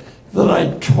 is that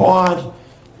I taught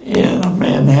in a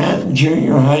Manhattan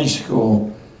junior high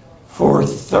school for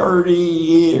 30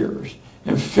 years.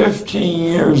 In 15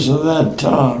 years of that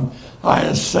time, I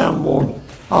assembled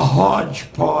a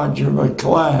hodgepodge of a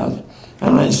class,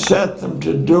 and I set them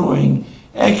to doing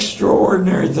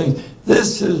extraordinary things.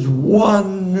 This is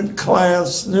one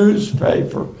class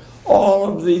newspaper. All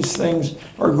of these things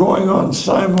are going on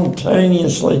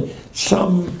simultaneously.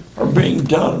 Some are being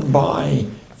done by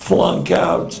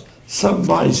flunk-outs, some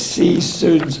by C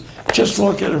students. Just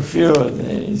look at a few of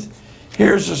these.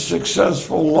 Here's a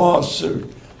successful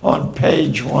lawsuit on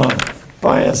page 1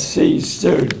 by a C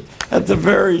student. At the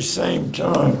very same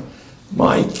time,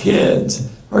 my kids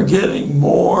are getting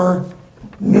more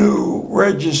new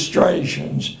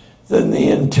registrations than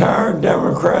the entire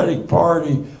Democratic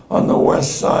Party on the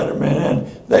west side of Manhattan.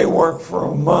 They worked for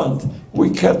a month.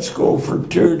 We cut school for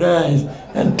 2 days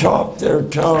and topped their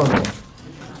total.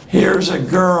 Here's a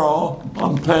girl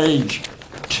on page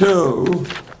 2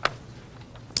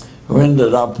 who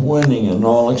ended up winning an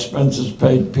all expenses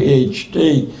paid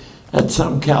PhD at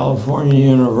some California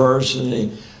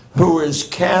university, who is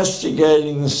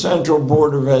castigating the Central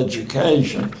Board of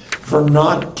Education for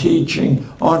not teaching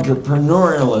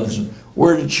entrepreneurialism.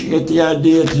 Where did she get the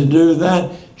idea to do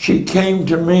that? She came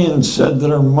to me and said that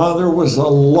her mother was a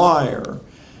liar.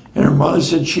 And her mother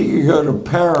said she could go to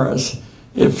Paris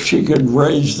if she could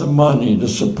raise the money to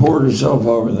support herself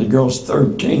over. The girl's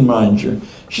 13, mind you.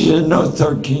 She said, no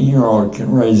 13-year-old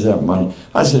can raise that money.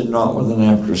 I said, not with an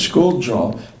after-school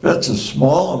job. That's a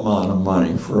small amount of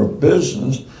money for a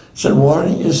business. I said, why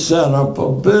don't you set up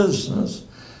a business?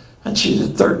 And she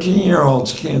said,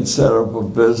 13-year-olds can't set up a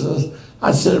business.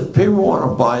 I said, if people want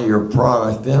to buy your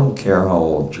product, they don't care how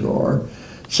old you are.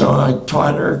 So I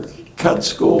taught her, cut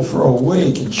school for a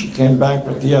week, and she came back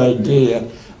with the idea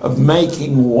of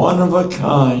making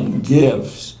one-of-a-kind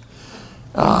gifts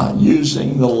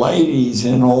using the ladies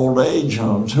in old age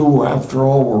homes who, after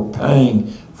all, were paying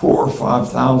 $4,000 or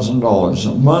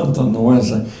 $5,000 a month on the West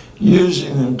Side,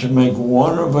 using them to make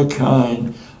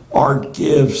one-of-a-kind art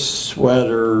gifts,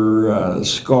 sweater,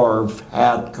 scarf,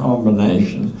 hat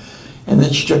combinations. And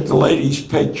then she took the lady's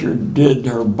picture, did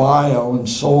her bio, and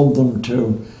sold them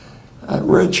to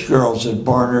rich girls at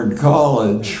Barnard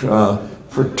College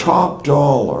for top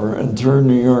dollar. And through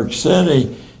New York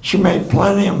City, she made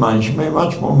plenty of money. She made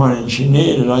much more money than she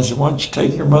needed. I said, why don't you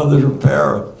take your mother to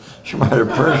Paris? She might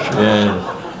appreciate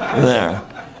it there.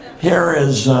 Here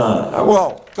is,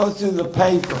 well, go through the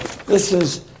paper. This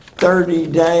is 30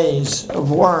 days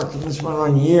of work, and this went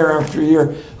on year after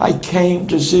year. I came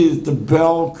to see that the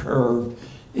bell curve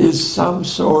is some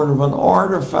sort of an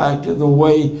artifact of the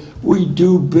way we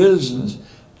do business.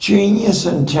 Genius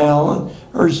and talent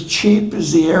are as cheap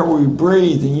as the air we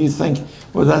breathe, and you think,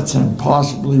 well, that's an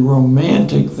impossibly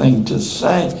romantic thing to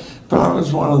say, but I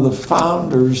was one of the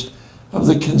founders of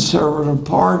the Conservative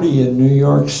Party in New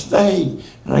York State,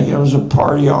 and I was a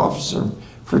party officer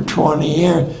for 20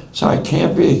 years, so I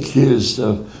can't be accused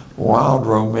of wild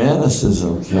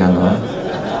romanticism, can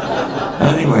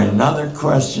I? Anyway, another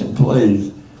question,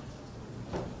 please.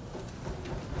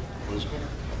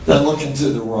 They're looking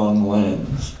through the wrong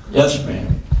lens. Yes,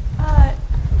 ma'am.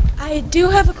 I do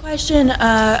have a question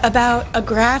about a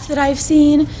graph that I've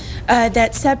seen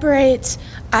that separates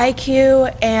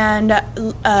IQ and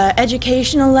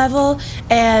educational level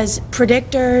as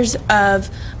predictors of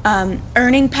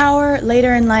earning power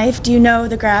later in life. Do you know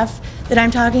the graph that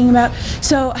I'm talking about?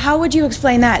 So how would you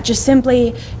explain that? Just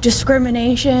simply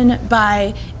discrimination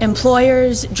by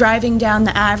employers driving down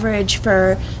the average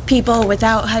for people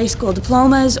without high school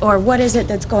diplomas, or what is it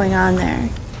that's going on there?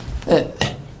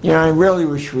 You know, I really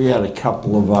wish we had a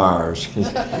couple of hours,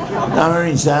 because not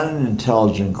only is that an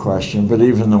intelligent question, but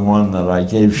even the one that I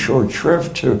gave short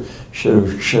shrift to should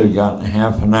have gotten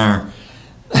half an hour.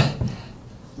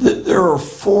 There are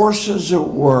forces at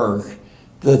work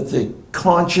that the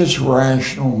conscious,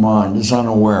 rational mind is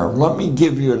unaware of. Let me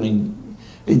give you an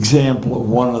example of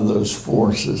one of those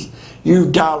forces.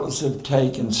 You doubtless have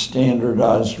taken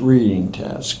standardized reading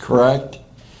tests, correct?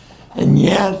 And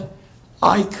yet,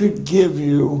 I could give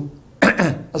you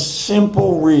a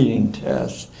simple reading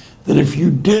test that if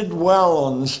you did well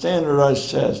on the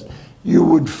standardized test, you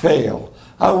would fail.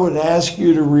 I would ask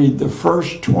you to read the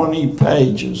first 20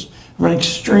 pages of an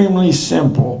extremely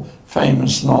simple,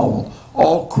 famous novel,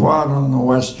 All Quiet on the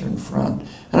Western Front.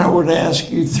 And I would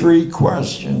ask you 3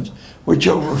 questions, which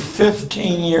over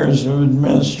 15 years of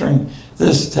administering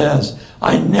this test,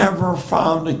 I never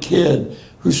found a kid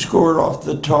who scored off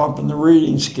the top in the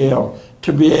reading scale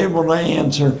to be able to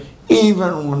answer,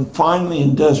 even when finally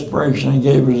in desperation I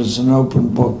gave it as an open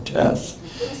book test.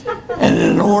 And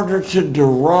in order to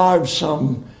derive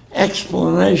some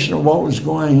explanation of what was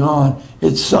going on,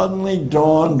 it suddenly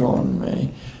dawned on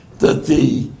me that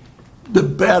the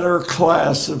better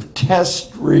class of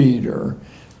test reader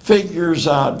figures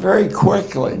out very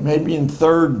quickly, maybe in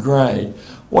 3rd grade,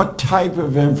 what type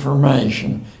of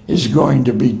information is going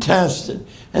to be tested.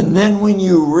 And then when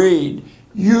you read,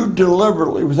 you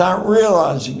deliberately, without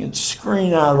realizing it,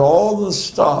 screen out all the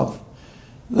stuff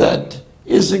that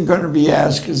isn't going to be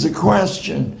asked as a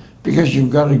question, because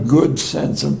you've got a good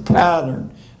sense of pattern.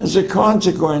 As a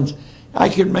consequence, I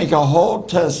could make a whole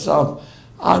test up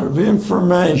out of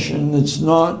information that's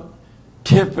not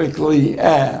typically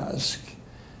asked.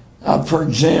 For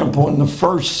example, in the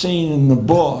first scene in the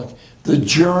book, the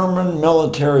German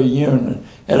military unit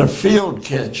at a field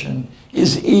kitchen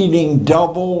is eating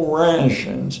double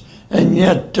rations, and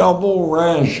yet double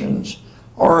rations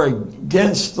are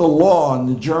against the law, and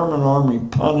the German army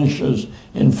punishes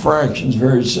infractions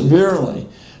very severely.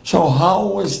 So how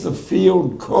was the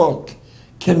field cook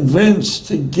convinced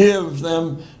to give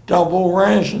them double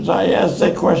rations? I asked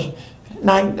that question.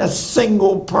 Not a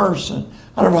single person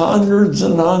out of hundreds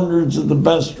and hundreds of the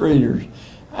best readers.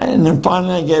 And then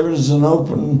finally I gave it as an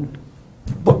open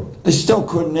book. They still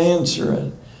couldn't answer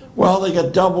it. Well, they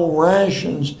got double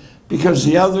rations because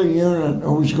the other unit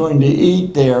who was going to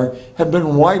eat there had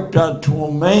been wiped out to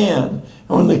a man. And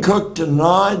when the cook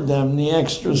denied them the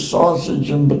extra sausage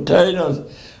and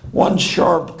potatoes, one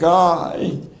sharp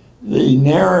guy, the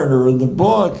narrator of the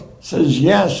book, says,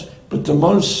 yes, but the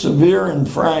most severe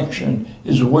infraction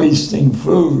is wasting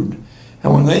food.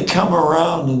 And when they come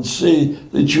around and see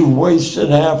that you've wasted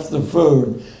half the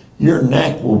food, your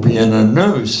neck will be in a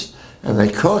noose. And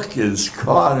the cook is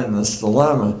caught in this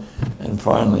dilemma. And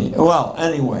finally, well,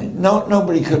 anyway,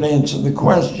 nobody could answer the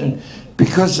question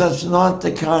because that's not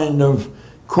the kind of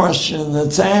question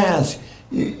that's asked.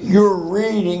 Your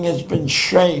reading has been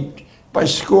shaped by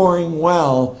scoring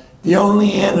well. The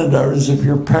only antidote is if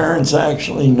your parents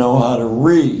actually know how to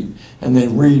read, and they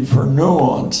read for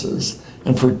nuances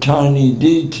and for tiny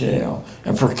detail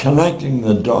and for connecting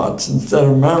the dots instead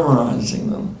of memorizing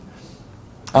them.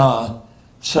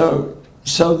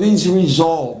 So these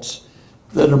results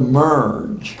that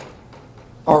emerge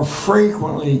are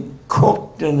frequently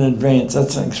cooked in advance.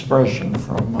 That's an expression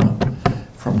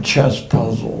from chess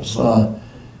puzzles.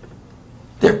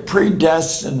 They're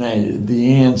predestinated,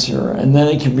 the answer, and then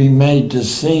it can be made to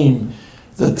seem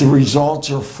that the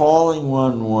results are falling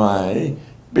one way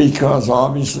because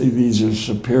obviously these are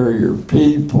superior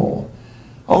people.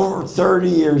 Over 30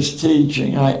 years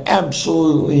teaching, I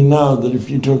absolutely know that if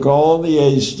you took all the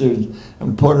A students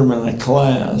and put them in a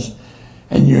class,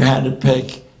 and you had to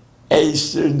pick A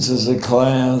students as a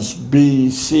class,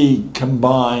 B, C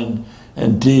combined,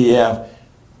 and D, F,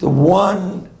 the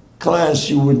one class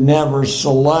you would never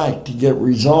select to get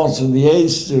results of the A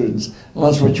students,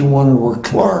 unless what you wanted were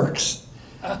clerks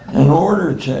and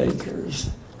order takers.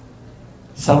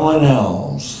 Someone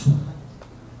else.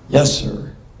 Yes,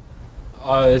 sir.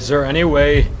 Is there any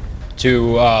way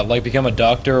to like become a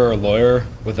doctor or a lawyer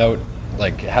without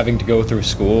like having to go through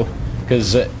school?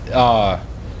 Because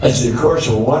that's of course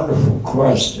a wonderful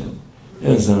question,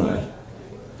 isn't it?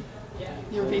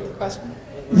 You repeat the question?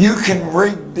 You can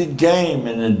rig the game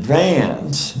in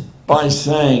advance by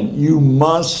saying you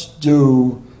must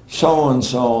do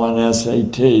so-and-so on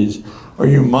SATs, or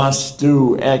you must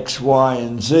do X, Y,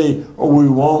 and Z, or we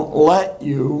won't let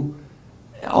you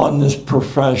on this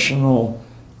professional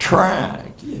track.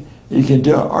 You can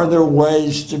do it. Are there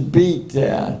ways to beat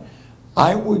that?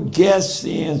 I would guess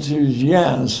the answer is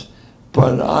yes,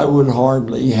 but I would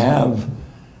hardly have,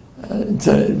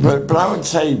 but I would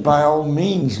say by all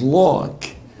means look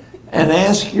and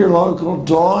ask your local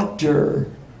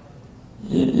doctor,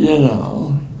 you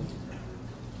know.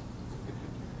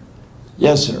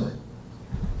 Yes, sir.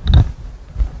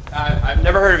 I've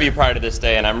never heard of you prior to this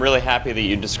day, and I'm really happy that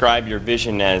you describe your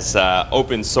vision as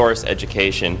open source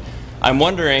education. I'm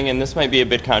wondering, and this might be a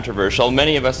bit controversial,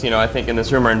 many of us, I think in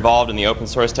this room are involved in the open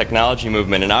source technology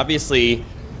movement, and obviously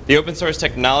the open source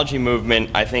technology movement,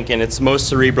 I think in its most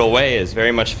cerebral way, is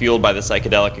very much fueled by the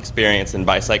psychedelic experience and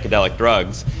by psychedelic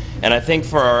drugs. And I think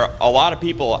for a lot of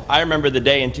people, I remember the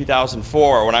day in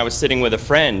 2004 when I was sitting with a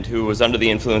friend who was under the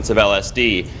influence of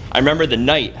LSD. I remember the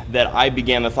night that I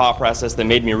began the thought process that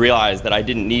made me realize that I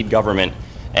didn't need government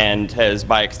and has,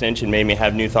 by extension, made me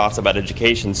have new thoughts about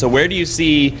education. So where do you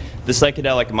see the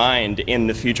psychedelic mind in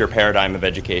the future paradigm of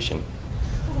education?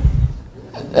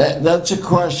 That's a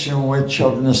question which,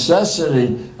 of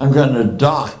necessity, I'm going to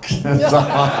duck. I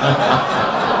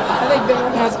think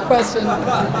Barry has a question.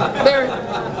 Barry.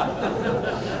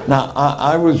 Now,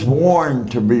 I was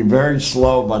warned to be very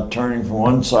slow about turning from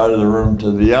one side of the room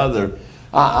to the other.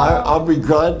 I'll be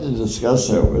glad to discuss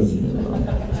that with you.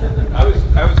 I was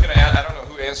going to add, I don't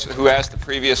know who asked the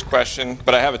previous question,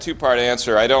 but I have a two-part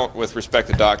answer. I don't with respect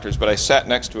to doctors, but I sat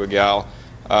next to a gal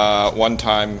one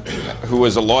time who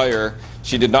was a lawyer.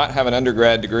 She did not have an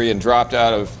undergrad degree and dropped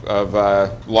out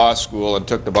of law school and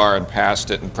took the bar and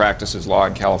passed it and practices law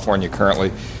in California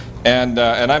currently. And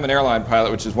I'm an airline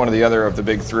pilot, which is one of the other of the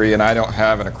big three, and I don't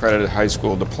have an accredited high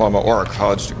school diploma or a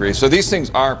college degree. So these things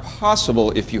are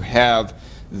possible if you have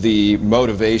the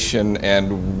motivation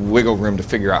and wiggle room to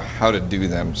figure out how to do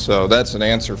them. So that's an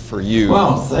answer for you.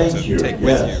 Well, thank you. Take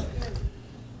yes.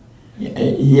 with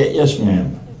you. Yes,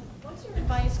 ma'am. What's your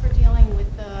advice for dealing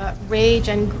with the rage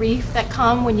and grief that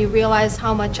come when you realize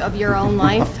how much of your own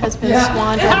life has been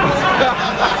squandered?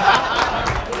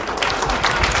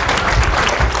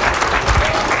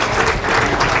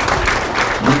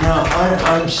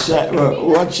 I'm set.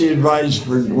 What's the advice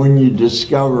for when you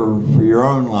discover for your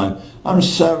own life? I'm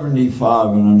 75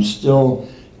 and I'm still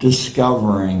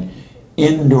discovering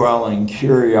indwelling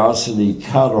curiosity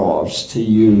cutoffs, to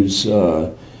use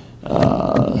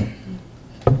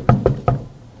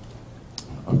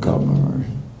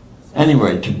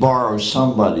anyway, to borrow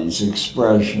somebody's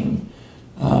expression,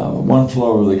 one flew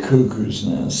over the cuckoo's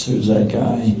nest. Who's that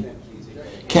guy?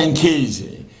 Ken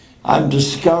Kesey. I'm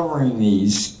discovering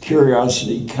these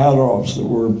curiosity cutoffs that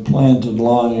were planted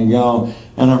long ago,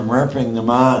 and I'm ripping them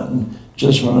out, and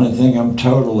just when I think I'm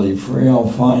totally free, I'll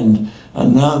find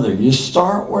another. You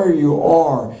start where you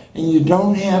are, and you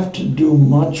don't have to do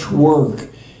much work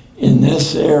in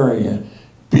this area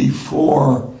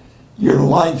before your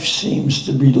life seems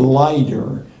to be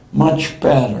lighter, much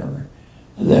better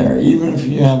there. Even if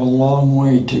you have a long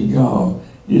way to go,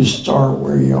 you start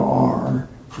where you are,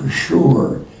 for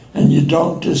sure. And you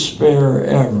don't despair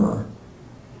ever.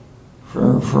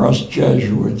 For us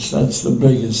Jesuits, that's the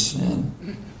biggest sin.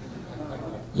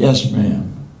 Yes,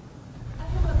 ma'am. I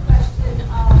have a question.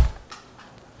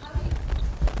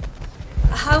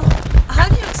 How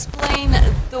do you explain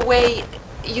the way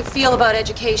you feel about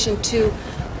education to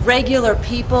regular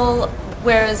people,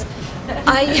 whereas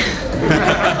yeah,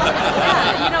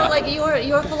 you know, like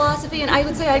your philosophy, and I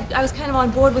would say I was kind of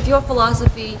on board with your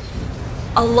philosophy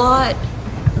a lot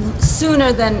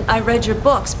sooner than I read your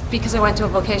books, because I went to a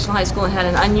vocational high school and had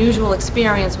an unusual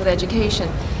experience with education.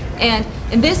 And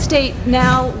in this state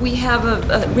now, we have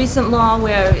a recent law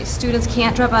where students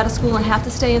can't drop out of school and have to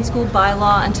stay in school by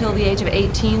law until the age of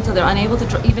 18, so they're unable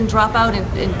to even drop out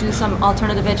and do some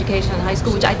alternative education in high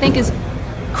school, which I think is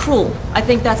cruel. I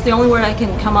think that's the only word I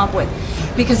can come up with,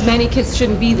 because many kids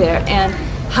shouldn't be there. And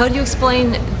how do you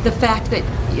explain the fact that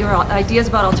your ideas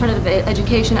about alternative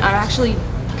education are actually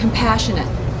compassionate?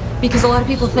 Because a lot of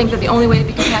people think that the only way to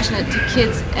be compassionate to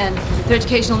kids and their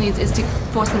educational needs is to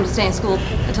force them to stay in school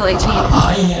until 18.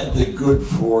 I had the good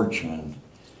fortune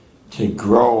to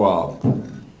grow up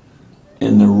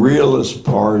in the realest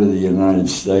part of the United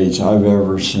States I've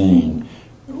ever seen.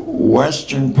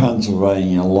 Western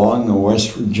Pennsylvania, along the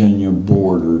West Virginia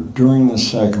border, during the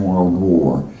Second World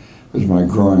War, was my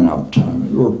growing up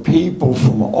time. There were people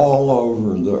from all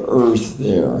over the earth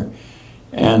there,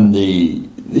 and the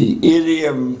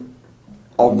idiom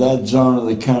of that zone of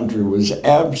the country was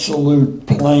absolute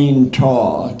plain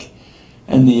talk,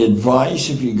 and the advice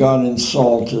if you got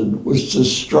insulted was to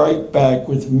strike back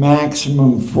with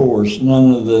maximum force,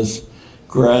 none of this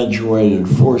graduated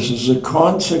force. As a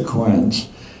consequence,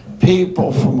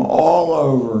 people from all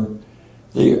over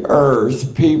the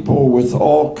earth, people with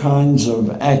all kinds of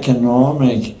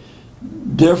economic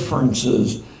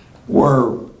differences,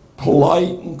 were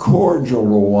polite and cordial to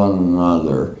one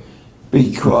another,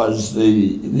 because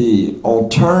the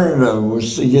alternative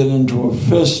was to get into a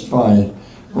fist fight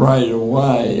right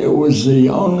away. It was the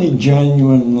only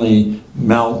genuinely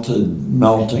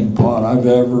melting pot I've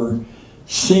ever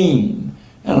seen.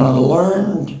 And I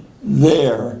learned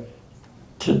there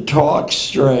to talk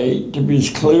straight, to be as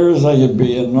clear as I could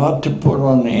be, and not to put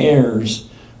on airs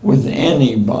with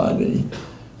anybody.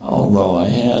 Although I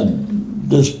had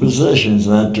dispositions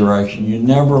in that direction, you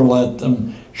never let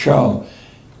them show.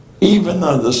 Even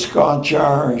though the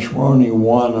Scotch-Irish were only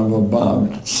one of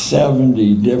about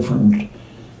 70 different,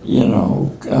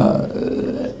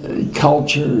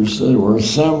 cultures that were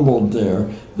assembled there,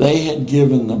 they had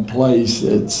given the place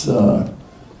its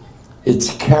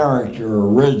character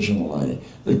originally.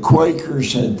 The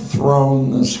Quakers had thrown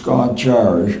the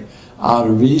Scotch-Irish out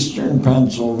of eastern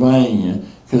Pennsylvania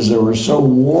because they were so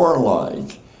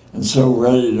warlike and so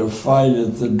ready to fight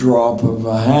at the drop of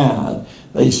a hat.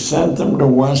 They sent them to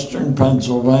western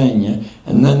Pennsylvania,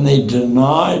 and then they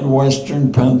denied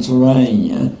western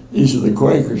Pennsylvania, these are the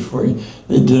Quakers for you,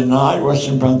 they denied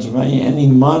western Pennsylvania any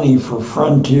money for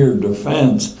frontier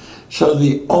defense. So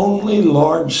the only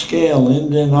large-scale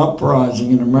Indian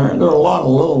uprising in America, there are a lot of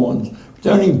little ones, but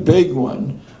the only big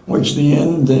one, which the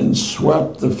Indians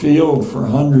swept the field for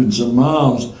hundreds of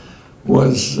miles,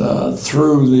 was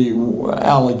through the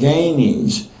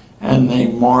Alleghenies, and they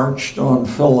marched on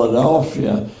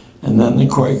Philadelphia, and then the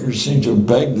Quakers seemed to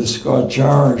beg the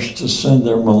Scotch-Irish to send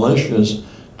their militias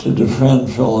to defend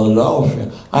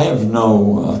Philadelphia. I have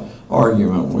no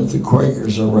argument with the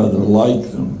Quakers, I rather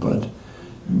like them, but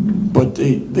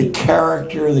the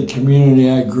character of the community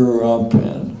I grew up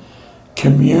in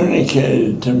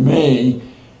communicated to me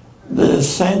that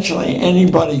essentially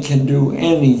anybody can do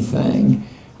anything,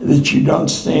 that you don't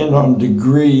stand on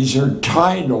degrees or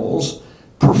titles.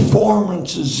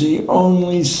 Performance is the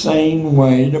only sane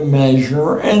way to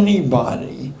measure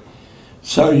anybody.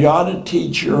 So you ought to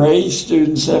teach your A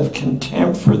students to have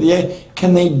contempt for the A.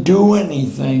 Can they do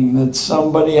anything that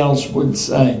somebody else would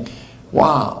say,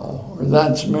 wow, or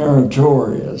that's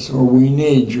meritorious, or we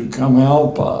need you, come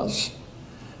help us?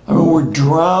 I mean, we're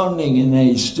drowning in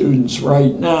A students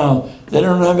right now. They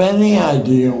don't have any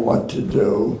idea what to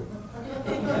do.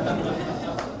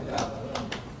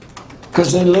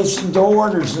 Because they listen to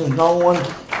orders. There's no one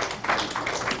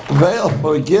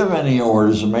available to give any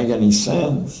orders or make any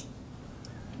sense.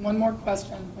 One more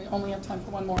question. We only have time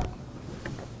for one more.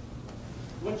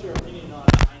 What's your opinion on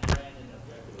Ayn Rand and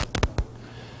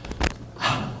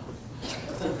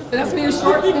objectivism? It has to be a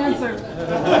short answer.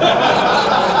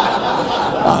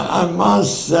 I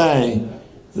must say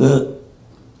that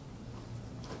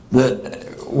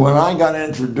when I got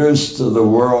introduced to the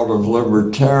world of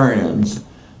libertarians,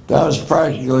 that was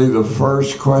practically the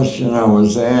first question I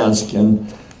was asked,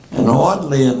 and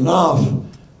oddly enough,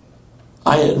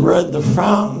 I had read The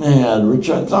Fountainhead, which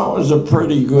I thought was a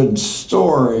pretty good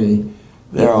story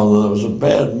there, although there was a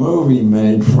bad movie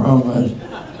made from it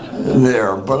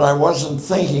there, but I wasn't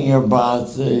thinking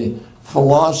about the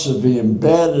philosophy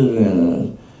embedded in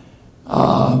it.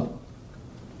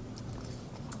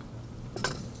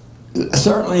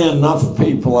 Certainly enough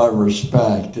people I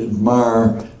respect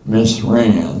admire Miss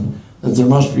Rand, that there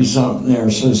must be something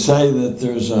there. So say that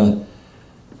there's an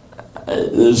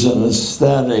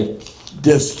aesthetic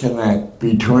disconnect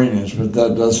between us, but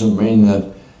that doesn't mean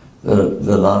that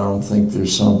I don't think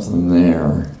there's something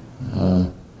there.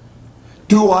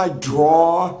 Do I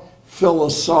draw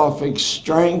philosophic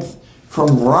strength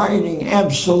from writing?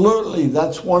 Absolutely.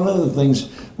 That's one of the things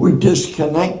we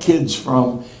disconnect kids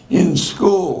from in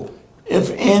school.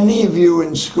 If any of you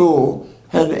in school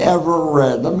had ever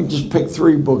read, let me just pick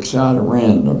 3 books out at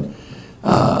random,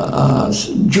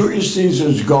 Julius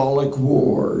Caesar's Gallic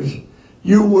Wars,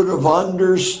 you would have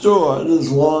understood, as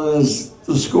long as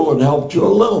the school had helped you a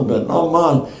little bit, not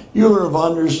mine, you would have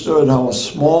understood how a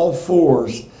small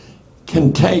force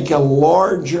can take a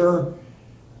larger,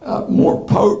 more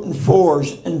potent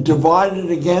force and divide it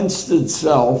against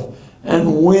itself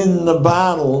and win the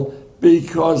battle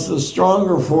because the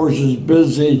stronger force is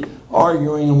busy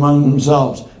arguing among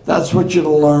themselves. That's what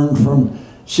you'll learn from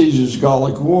Caesar's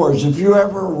Gallic Wars. If you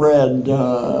ever read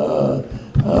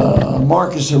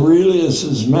Marcus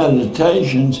Aurelius's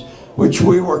Meditations, which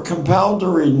we were compelled to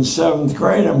read in 7th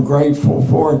grade, I'm grateful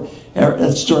for it.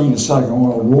 That's during the Second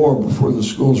World War, before the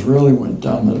schools really went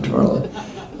down the toilet.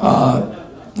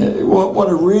 What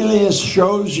Aurelius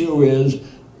shows you is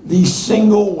the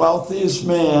single wealthiest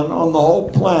man on the whole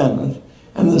planet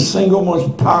and the single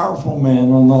most powerful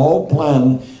man on the whole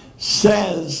planet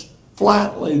says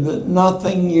flatly that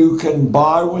nothing you can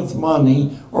buy with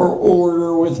money or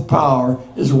order with power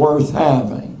is worth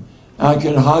having. I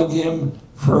could hug him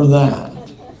for that.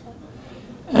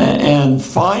 And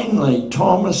finally,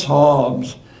 Thomas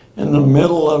Hobbes, in the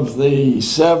middle of the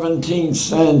 17th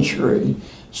century,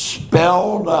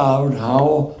 spelled out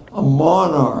how a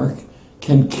monarch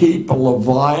can keep a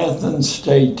Leviathan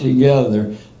state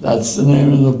together. That's the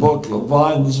name of the book,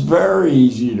 Leviathan. It's very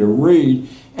easy to read,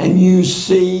 and you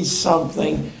see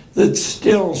something that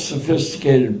still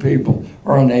sophisticated people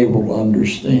are unable to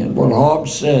understand. What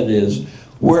Hobbes said is,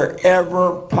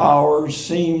 wherever power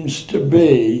seems to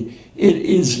be, it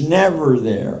is never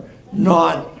there.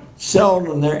 Not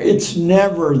seldom there, it's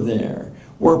never there.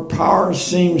 Where power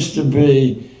seems to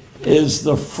be is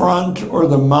the front or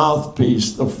the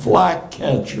mouthpiece, the flak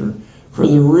catcher for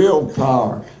the real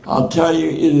power. I'll tell you,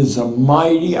 it is a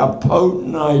mighty, a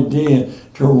potent idea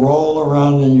to roll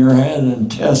around in your head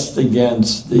and test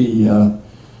against the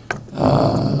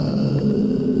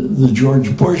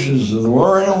George Bushes of the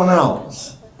world, or anyone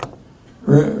else.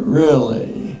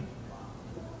 Really.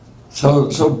 So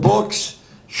books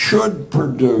should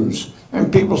produce,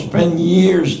 and people spend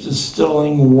years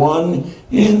distilling one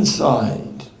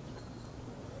insight.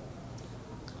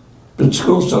 But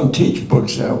schools don't teach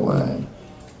books that way.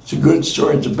 It's a good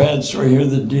story, it's a bad story. Here are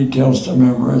the details to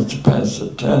memorize to pass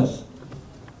the test.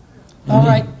 All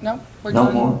right, no, we're No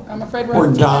done. more? I'm afraid we're We're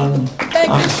out of time. done. Thank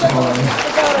you I'm so much. sorry.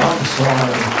 I'm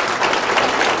sorry.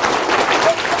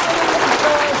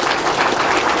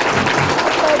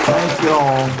 Thank you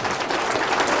all.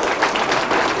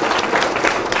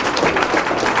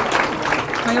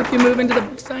 Can I help you move into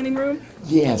the signing room?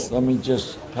 Yes, let me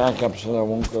just pack up so I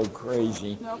won't go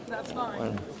crazy. No, that's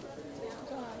fine.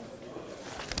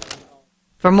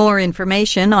 For more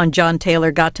information on John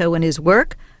Taylor Gatto and his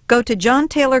work, go to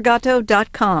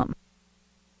johntaylorgatto.com.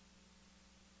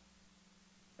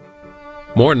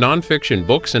 More nonfiction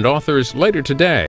books and authors later today.